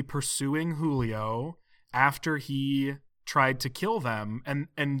were going to be pursuing Julio after he tried to kill them,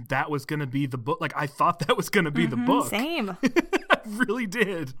 and that was going to be the book. Like, I thought that was going to be the book. Same. I really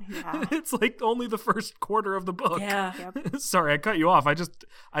did. Yeah. It's like only the first quarter of the book. Yeah. Yep. Sorry, I cut you off.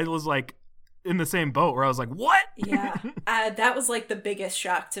 I was like in the same boat where I was like, what? Yeah. That was like the biggest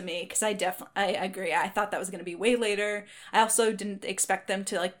shock to me, because I agree. I thought that was going to be way later. I also didn't expect them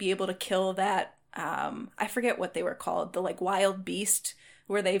to like be able to kill that, I forget what they were called, the like wild beast,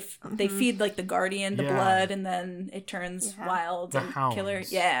 where they feed like the guardian the blood and then it turns wild and hounds. Killer.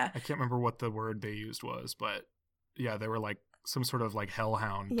 Yeah. I can't remember what the word they used was, but yeah, they were like some sort of like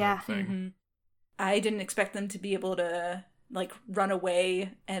hellhound type thing. Mm-hmm. I didn't expect them to be able to like run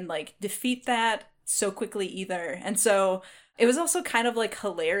away and like defeat that so quickly either. And so it was also kind of like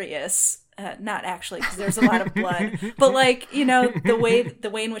hilarious, not actually, because there's a lot of blood, but like, you know, the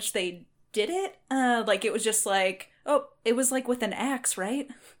way in which they did it, like it was just like, oh, it was like with an axe, right?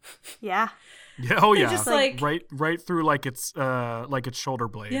 Yeah. Yeah. Oh yeah. Just like right through like its shoulder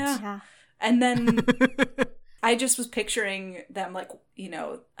blades. Yeah. And then I just was picturing them like, you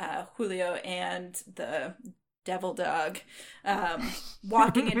know, Julio and the devil dog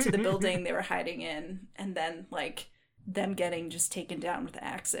walking into the building they were hiding in, and then like them getting just taken down with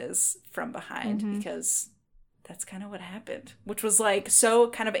axes from behind, because that's kind of what happened, which was like so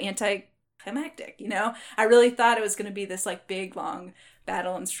kind of anticlimactic, you know? I really thought it was going to be this like big long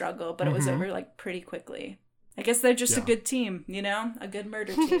battle and struggle, but it was over like pretty quickly. I guess they're just a good team, you know? A good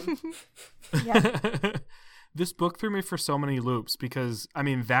murder team. This book threw me for so many loops, because, I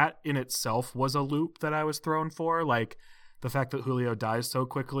mean, that in itself was a loop that I was thrown for. Like, the fact that Julio dies so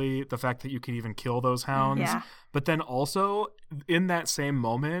quickly, the fact that you can even kill those hounds. Yeah. But then also, in that same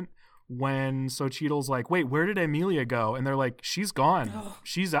moment, when Xochitl's like, wait, where did Amelia go? And they're like, she's gone. Oh.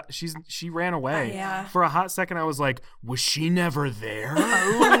 She ran away. Yeah. For a hot second, I was like, was she never there?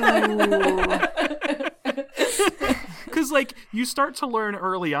 Because, like, you start to learn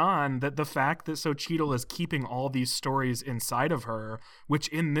early on that the fact that Xochitl is keeping all these stories inside of her, which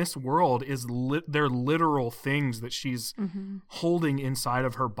in this world is they're literal things that she's holding inside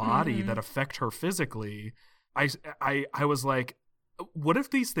of her body that affect her physically. I was like, what if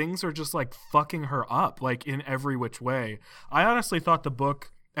these things are just, like, fucking her up, like, in every which way? I honestly thought the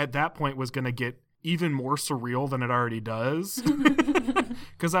book at that point was going to get even more surreal than it already does.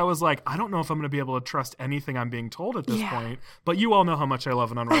 Because I was like, I don't know if I'm going to be able to trust anything I'm being told at this point. But you all know how much I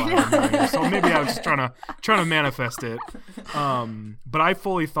love an unreliable narrator, so maybe I was just trying to manifest it. But I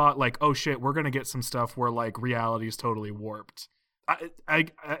fully thought like, oh shit, we're going to get some stuff where like reality is totally warped.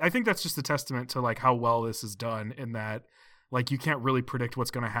 I think that's just a testament to like how well this is done, in that like you can't really predict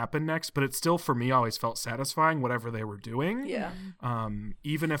what's going to happen next, but it still for me always felt satisfying whatever they were doing. Yeah.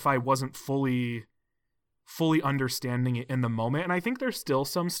 Even if I wasn't fully understanding it in the moment. And I think there's still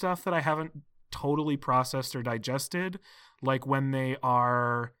some stuff that I haven't totally processed or digested, like when they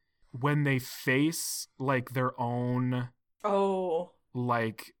face like their own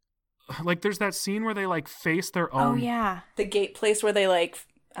like there's that scene where they like face their own the gate place where they like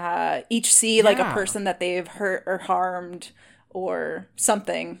each see like a person that they've hurt or harmed or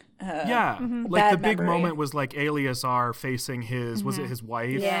something. Like the big moment was like Eleazar facing his was it his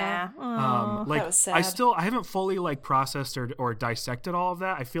wife? Yeah. Like that was sad. I haven't fully like processed or dissected all of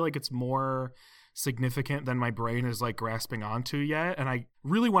that. I feel like it's more significant than my brain is like grasping onto yet, and I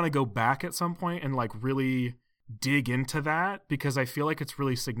really want to go back at some point and like really dig into that, because I feel like it's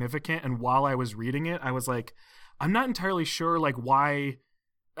really significant. And while I was reading it, I was like, I'm not entirely sure like why.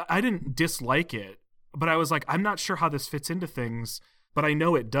 I didn't dislike it, but I was like, I'm not sure how this fits into things, but I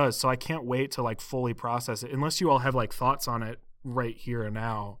know it does, so I can't wait to like fully process it, unless you all have like thoughts on it right here and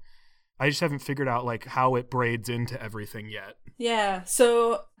now. I just haven't figured out like how it braids into everything yet. Yeah,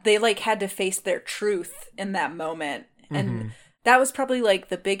 so they like had to face their truth in that moment. And that was probably like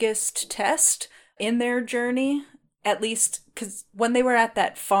the biggest test in their journey, at least because when they were at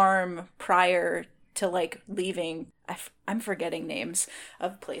that farm prior to like leaving, I'm forgetting names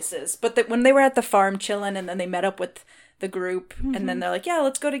of places, but when they were at the farm chilling and then they met up with the group and then they're like, yeah,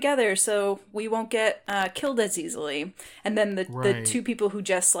 let's go together so we won't get killed as easily. And then the two people who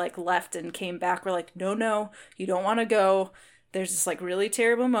just like left and came back were like, no, you don't want to go. There's this like really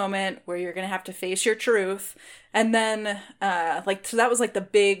terrible moment where you're going to have to face your truth. And then so that was like the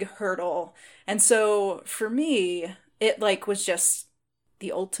big hurdle. And so for me, it like was just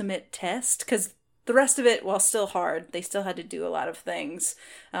the ultimate test, because the rest of it, while still hard, they still had to do a lot of things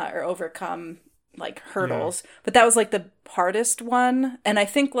or overcome like hurdles. Yeah. But that was like the hardest one. And I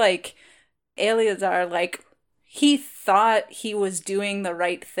think like Eleazar, like he thought he was doing the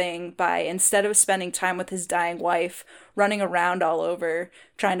right thing by, instead of spending time with his dying wife, running around all over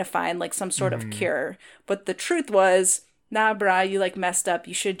trying to find like some sort of cure. But the truth was, nah, brah, you like messed up.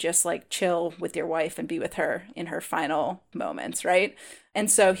 You should just like chill with your wife and be with her in her final moments, right? And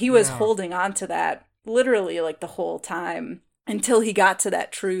so he was holding on to that literally like the whole time until he got to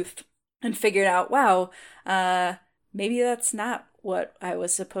that truth and figured out, wow, maybe that's not what I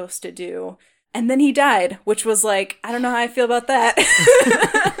was supposed to do. And then he died, which was like, I don't know how I feel about that.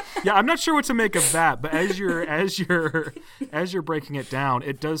 Yeah, I'm not sure what to make of that, but as you're breaking it down,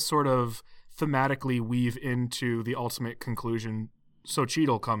 it does sort of thematically weave into the ultimate conclusion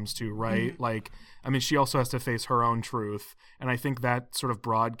Xochitl comes to, right? Mm-hmm. Like, I mean, she also has to face her own truth, and I think that sort of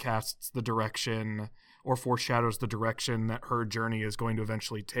broadcasts the direction or foreshadows the direction that her journey is going to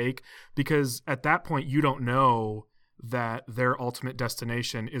eventually take, because at that point you don't know that their ultimate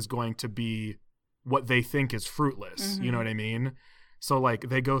destination is going to be what they think is fruitless. Mm-hmm. You know what I mean? So like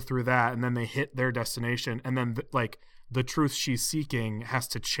they go through that and then they hit their destination, and then like the truth she's seeking has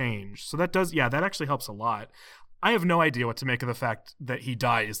to change. So that that actually helps a lot. I have no idea what to make of the fact that he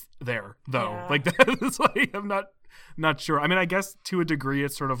dies there, though. Yeah. Like that is like, I'm not sure. I mean, I guess to a degree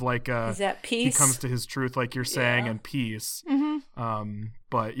it's sort of like is that peace? He comes to his truth, like you're saying, and peace. Mm-hmm.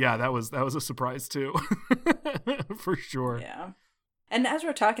 But yeah, that was a surprise too, for sure. Yeah. And as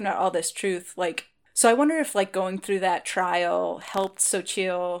we're talking about all this truth, like, so I wonder if like going through that trial helped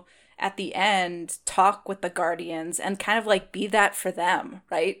Xochitl at the end talk with the Guardians and kind of like be that for them,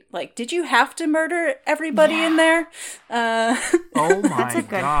 right? Like, did you have to murder everybody in there? Oh my That's a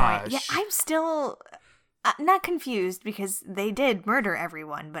good gosh. point. Yeah, I'm still not confused because they did murder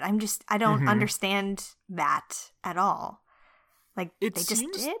everyone, but I don't understand that at all. Like, they just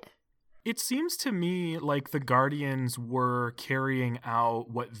did? It seems to me like the Guardians were carrying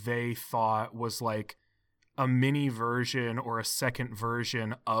out what they thought was like a mini version or a second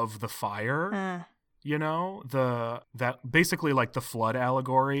version of the fire. You know, that basically like the flood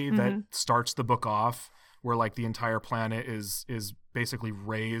allegory that starts the book off, where like the entire planet is basically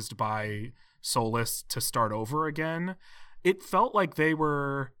raised by Solas to start over again. It felt like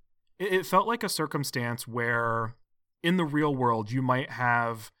it felt like a circumstance where in the real world you might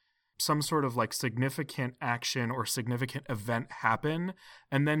have some sort of like significant action or significant event happen,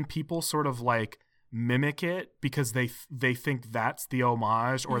 and then people sort of like mimic it because they think that's the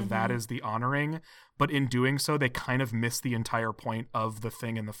homage or that is the honoring, but in doing so they kind of miss the entire point of the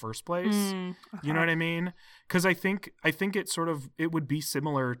thing in the first place. Okay. You know what I mean? Because I think it would be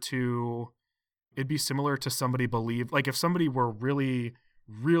similar to somebody like if somebody were really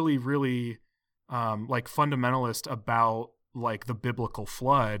really really like fundamentalist about like the biblical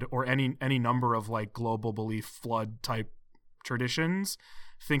flood or any number of like global belief flood type traditions,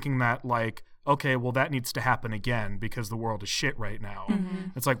 thinking that like, okay, well that needs to happen again because the world is shit right now.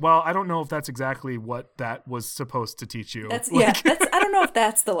 It's like, well, I don't know if that's exactly what that was supposed to teach you. I don't know if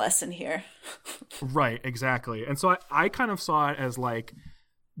that's the lesson here. Right, exactly. And so I kind of saw it as like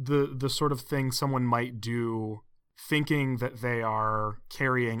the sort of thing someone might do, thinking that they are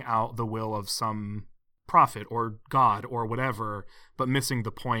carrying out the will of some prophet or God or whatever, but missing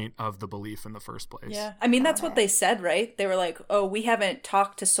the point of the belief in the first place. Yeah. I mean, that's what they said, right? They were like, oh, we haven't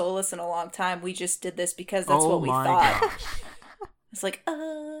talked to Solas in a long time. We just did this because that's what we thought. Gosh. It's like,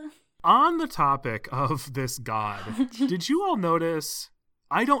 On the topic of this God, did you all notice,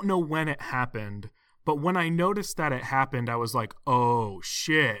 I don't know when it happened, but when I noticed that it happened, I was like, oh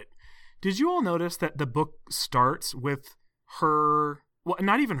shit. Did you all notice that the book starts with her, well,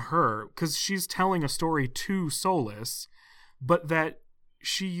 not even her, because she's telling a story to Solas, but that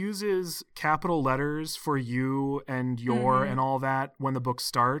she uses capital letters for you and your and all that when the book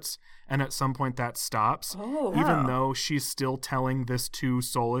starts, and at some point that stops. Even though she's still telling this to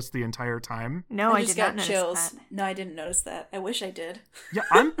Solus the entire time. No, I did not notice that. No, I didn't notice that. I wish I did.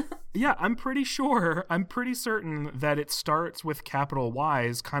 I'm pretty sure. I'm pretty certain that it starts with capital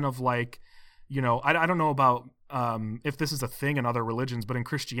Y's, kind of like, you know, I don't know about if this is a thing in other religions, but in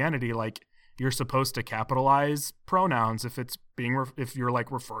Christianity, like, you're supposed to capitalize pronouns if it's if you're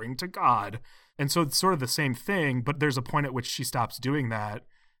like referring to God. And so it's sort of the same thing, but there's a point at which she stops doing that.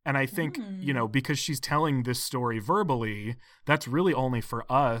 And I think, you know, because she's telling this story verbally, that's really only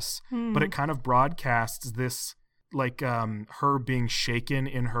for us, but it kind of broadcasts this, like, her being shaken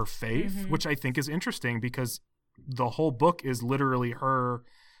in her faith, which I think is interesting because the whole book is literally her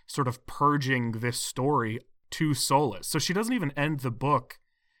sort of purging this story to Solus. So she doesn't even end the book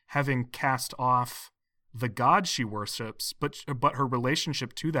having cast off the god she worships, but her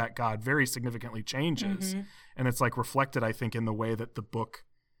relationship to that god very significantly changes. And it's like reflected, I think, in the way that the book,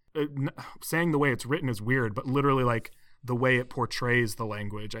 saying the way it's written is weird, but literally like the way it portrays the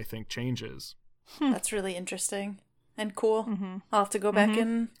language, I think, changes. That's really interesting and cool. I'll have to go back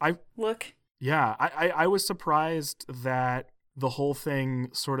and look. Yeah, I was surprised that the whole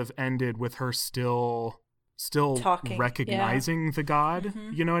thing sort of ended with her still talking, recognizing the god.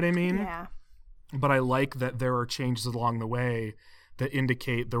 You know what I mean? Yeah. But I like that there are changes along the way that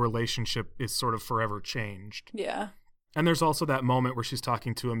indicate the relationship is sort of forever changed. Yeah. And there's also that moment where she's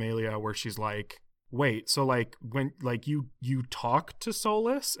talking to Amelia where she's like, wait, so like when like you talk to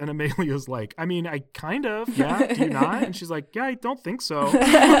Solus? And Amelia's like, I mean, I kind of, yeah, do you not? And she's like, yeah, I don't think so.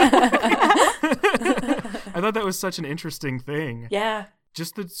 I thought that was such an interesting thing. Yeah.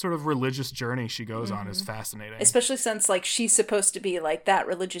 Just the sort of religious journey she goes on is fascinating. Especially since like she's supposed to be like that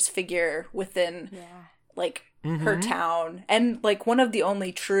religious figure within like her town, and like one of the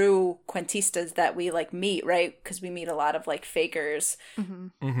only true Cuentistas that we like meet, right? Because we meet a lot of like fakers.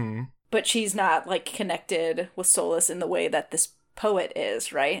 But she's not like connected with Solus in the way that this poet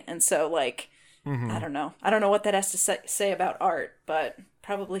is, right? And so like I don't know what that has to say about art, but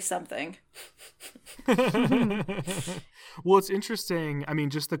probably something. Well, it's interesting. I mean,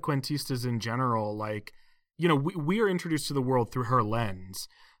 just the Cuentistas in general, like, you know, we are introduced to the world through her lens.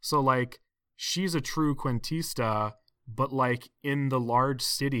 So, like, she's a true Cuentista, but, like, in the large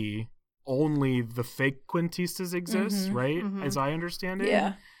city, only the fake Cuentistas exist, right? As I understand it.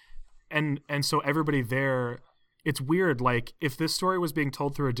 Yeah. And so everybody there, it's weird. Like, if this story was being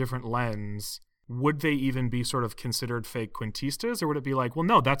told through a different lens, would they even be sort of considered fake Cuentistas? Or would it be like, well,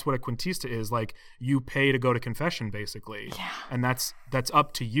 no, that's what a Cuentista is. Like, you pay to go to confession, basically. Yeah. And that's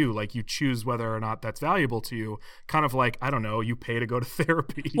up to you. Like, you choose whether or not that's valuable to you. Kind of like, I don't know, you pay to go to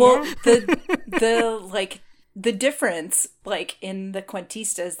therapy. Well, the difference, like, in the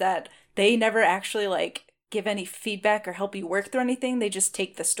Cuentista is that they never actually, like, give any feedback or help you work through anything. They just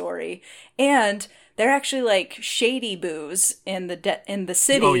take the story. And they're actually like shady boos in the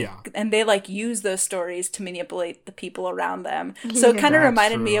city, and they like use those stories to manipulate the people around them. So it kind of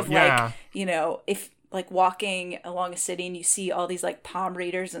reminded me of like, you know, if like walking along a city and you see all these like palm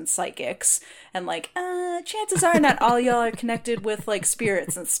readers and psychics, and like chances are not all y'all are connected with like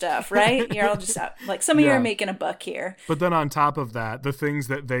spirits and stuff, right? You're all just out, like some of you are making a buck here. But then on top of that, the things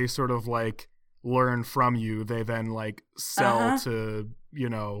that they sort of like learn from you, they then like sell to, you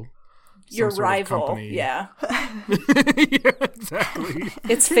know, your rival. Yeah. Yeah, exactly.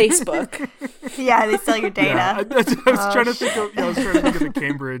 It's Facebook. Yeah, they sell your data. Yeah, I was trying to think of the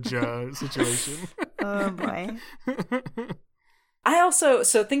Cambridge situation. Oh boy. I also,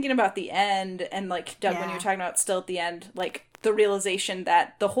 so thinking about the end, and like Doug, when you were talking about still at the end, like the realization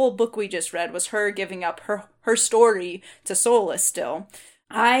that the whole book we just read was her giving up her story to Solus still.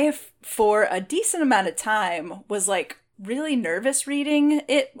 I, for a decent amount of time, was like really nervous reading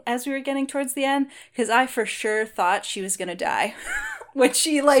it as we were getting towards the end, because I for sure thought she was gonna die. when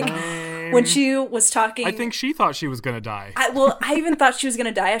she was talking, I think she thought she was gonna die. I even thought she was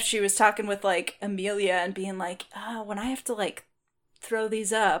gonna die after she was talking with like Amelia and being like, when I have to like throw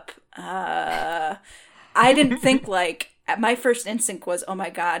these up, I didn't think like, my first instinct was, oh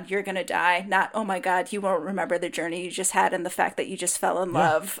my God, you're gonna die. Not, oh my God, you won't remember the journey you just had and the fact that you just fell in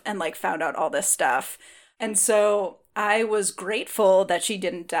love and like found out all this stuff. And so I was grateful that she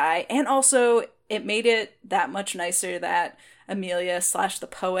didn't die. And also it made it that much nicer that Amelia / the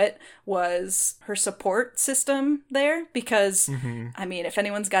poet was her support system there, because I mean, if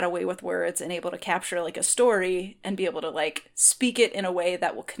anyone's got a way with words and able to capture like a story and be able to like speak it in a way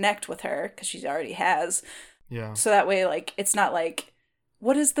that will connect with her, because she already has. Yeah. So that way, like, it's not like,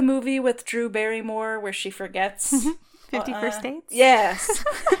 what is the movie with Drew Barrymore where she forgets 50 First Dates? Yes.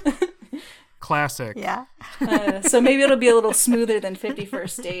 Classic. Yeah. So maybe it'll be a little smoother than 50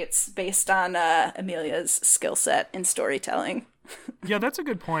 First Dates based on Amelia's skill set in storytelling. Yeah, that's a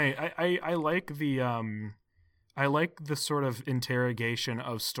good point. I like the sort of interrogation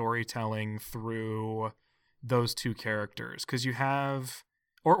of storytelling through those two characters, because you have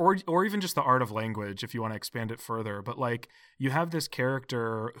or even just the art of language if you want to expand it further, but like you have this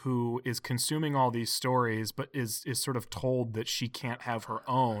character who is consuming all these stories but is sort of told that she can't have her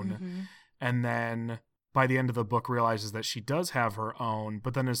own, and then by the end of the book realizes that she does have her own,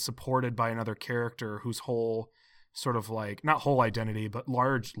 but then is supported by another character whose whole sort of like, not whole identity, but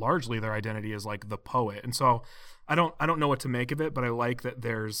largely their identity is like the poet. And so I don't know what to make of it, but I like that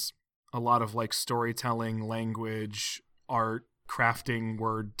there's a lot of like storytelling, language, art, crafting,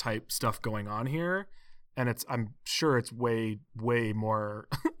 word type stuff going on here. And I'm sure it's way more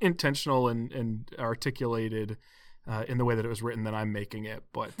intentional and articulated in the way that it was written than I'm making it.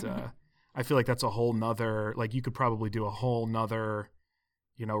 But I feel like that's a whole nother, like you could probably do a whole nother,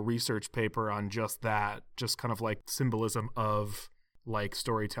 research paper on just that, just kind of like symbolism of like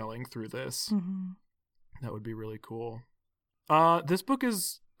storytelling through this. That would be really cool. This book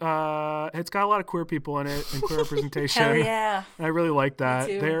is it's got a lot of queer people in it and queer representation. Hell yeah. And I really like that.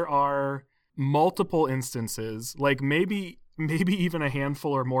 Me too. There are multiple instances, like maybe even a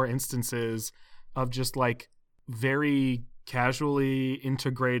handful or more instances of just like very casually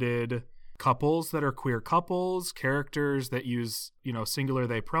integrated couples that are queer couples, characters that use, singular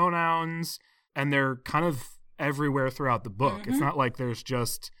they pronouns, and they're kind of everywhere throughout the book. It's not like there's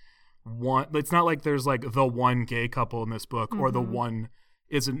just one, it's not like there's like the one gay couple in this book or the one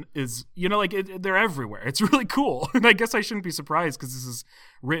they're everywhere. It's really cool. And I guess I shouldn't be surprised because this is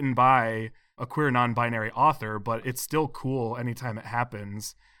written by a queer non-binary author, but it's still cool anytime it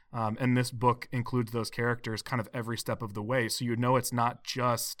happens. And this book includes those characters kind of every step of the way. So it's not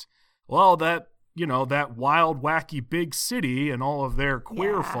just, well, that wild, wacky big city and all of their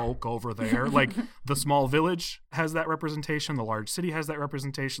queer folk over there. Like the small village has that representation. The large city has that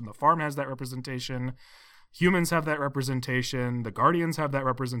representation. The farm has that representation. Humans have that representation. The Guardians have that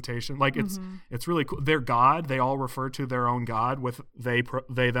representation. Like it's really cool. Their God, they all refer to their own God with they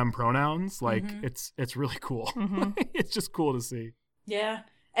them pronouns. Like it's really cool. It's just cool to see. Yeah.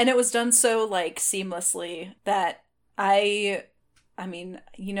 And it was done so like seamlessly that I mean,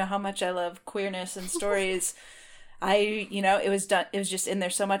 you know how much I love queerness and stories. It was just in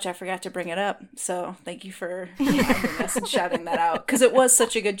there so much I forgot to bring it up. So thank you for reminding us and shouting that out, because it was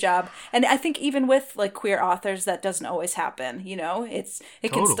such a good job. And I think even with like queer authors, that doesn't always happen.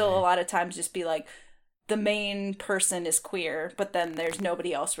 It can still a lot of times just be like the main person is queer, but then there's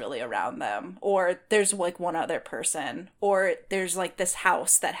nobody else really around them, or there's like one other person, or there's like this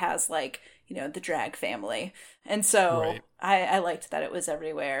house that has like, the drag family. And so I liked that it was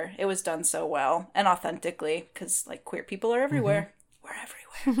everywhere. It was done so well and authentically, because like queer people are everywhere. We're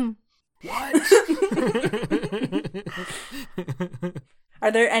everywhere. What? Are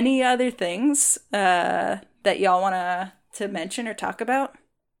there any other things that y'all want to mention or talk about?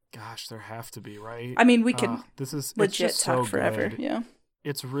 Gosh, there have to be, right? I mean, we could legit talk so forever. Good. Yeah.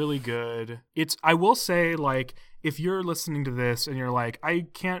 It's really good. I will say, like, if you're listening to this and you're like,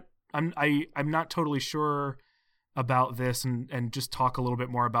 I'm not totally sure about this and just talk a little bit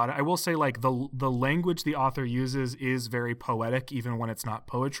more about it. I will say, like, the language the author uses is very poetic, even when it's not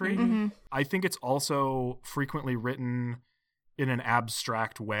poetry. I think it's also frequently written in an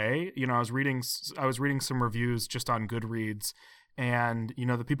abstract way. I was reading some reviews just on Goodreads, and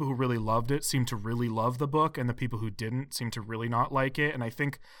the people who really loved it seemed to really love the book, and the people who didn't seemed to really not like it. And I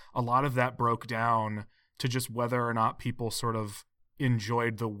think a lot of that broke down to just whether or not people sort of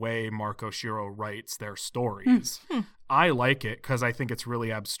enjoyed the way Mark Oshiro writes their stories. I like it because I think it's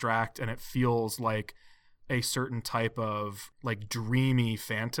really abstract and it feels like a certain type of like dreamy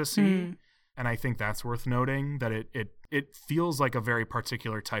fantasy. And I think that's worth noting, that it feels like a very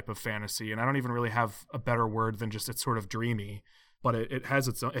particular type of fantasy. And I don't even really have a better word than just it's sort of dreamy, but it has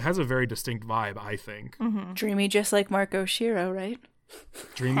a very distinct vibe, I think. Dreamy just like Mark Oshiro, right?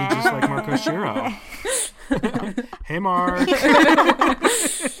 Dreamy just like Mark Oshiro. Hey, Mark.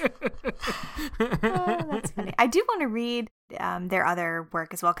 That's funny. I do want to read their other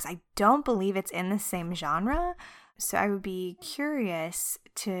work as well, because I don't believe it's in the same genre. So I would be curious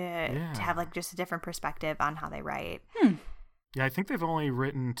to have like just a different perspective on how they write. Yeah, I think they've only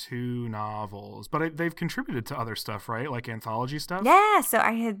written 2 novels, but they've contributed to other stuff, right? Like anthology stuff? Yeah, so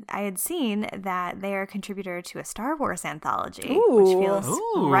I had seen that they are a contributor to a Star Wars anthology, Ooh. which feels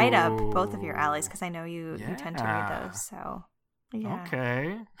right up both of your alleys, because I know you tend to read those. So, yeah.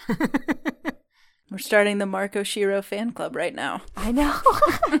 Okay. We're starting the Mark Oshiro fan club right now. I know.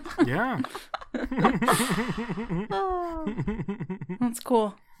 Yeah. That's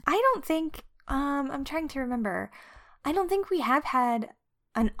cool. I don't think, I'm trying to remember. I don't think we have had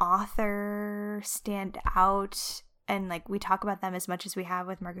an author stand out and like we talk about them as much as we have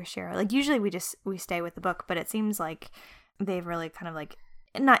with Mark Oshiro. Like usually we stay with the book, but it seems like they've really kind of like,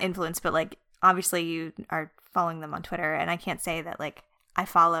 not influenced, but like obviously you are following them on Twitter, and I can't say that like I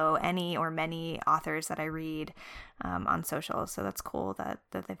follow any or many authors that I read on social. So that's cool that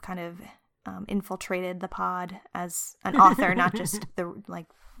they've kind of infiltrated the pod as an author, not just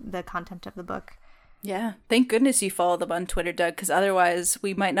the content of the book. Yeah. Thank goodness you follow them on Twitter, Doug, because otherwise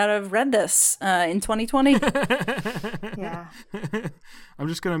we might not have read this in 2020. Yeah. I'm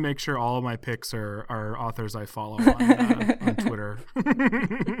just going to make sure all of my picks are authors I follow on Twitter.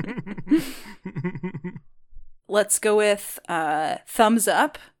 Let's go with thumbs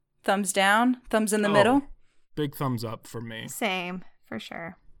up, thumbs down, thumbs in the middle. Big thumbs up for me. Same, for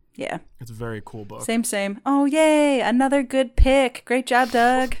sure. Yeah. It's a very cool book. Same. Oh, yay. Another good pick. Great job,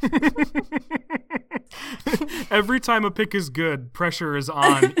 Doug. Every time a pick is good, pressure is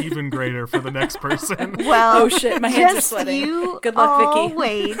on even greater for the next person. Well, oh shit, my hands are sweating. Good luck, Vicky.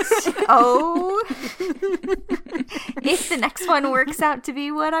 Wait. If the next one works out to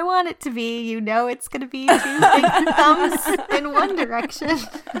be what I want it to be, you know it's going to be 2 big thumbs in one direction.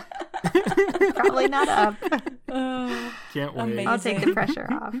 Probably not up. Can't wait. Amazing. I'll take the pressure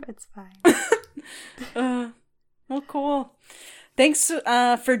off. It's fine. Well, cool. Thanks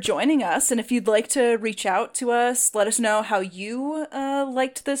for joining us. And if you'd like to reach out to us, let us know how you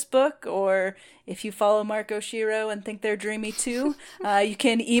liked this book, or if you follow Mark Oshiro and think they're dreamy too. You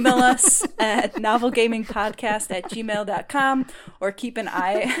can email us at novelgamingpodcast@gmail.com, or keep an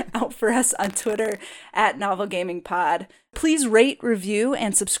eye out for us on Twitter at novelgamingpod. Please rate, review,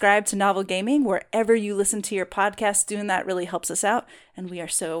 and subscribe to Novel Gaming wherever you listen to your podcast. Doing that really helps us out, and we are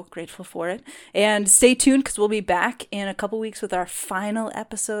so grateful for it. And stay tuned, because we'll be back in a couple weeks with our final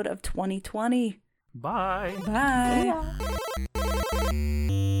episode of 2020. Bye. Bye. Yeah.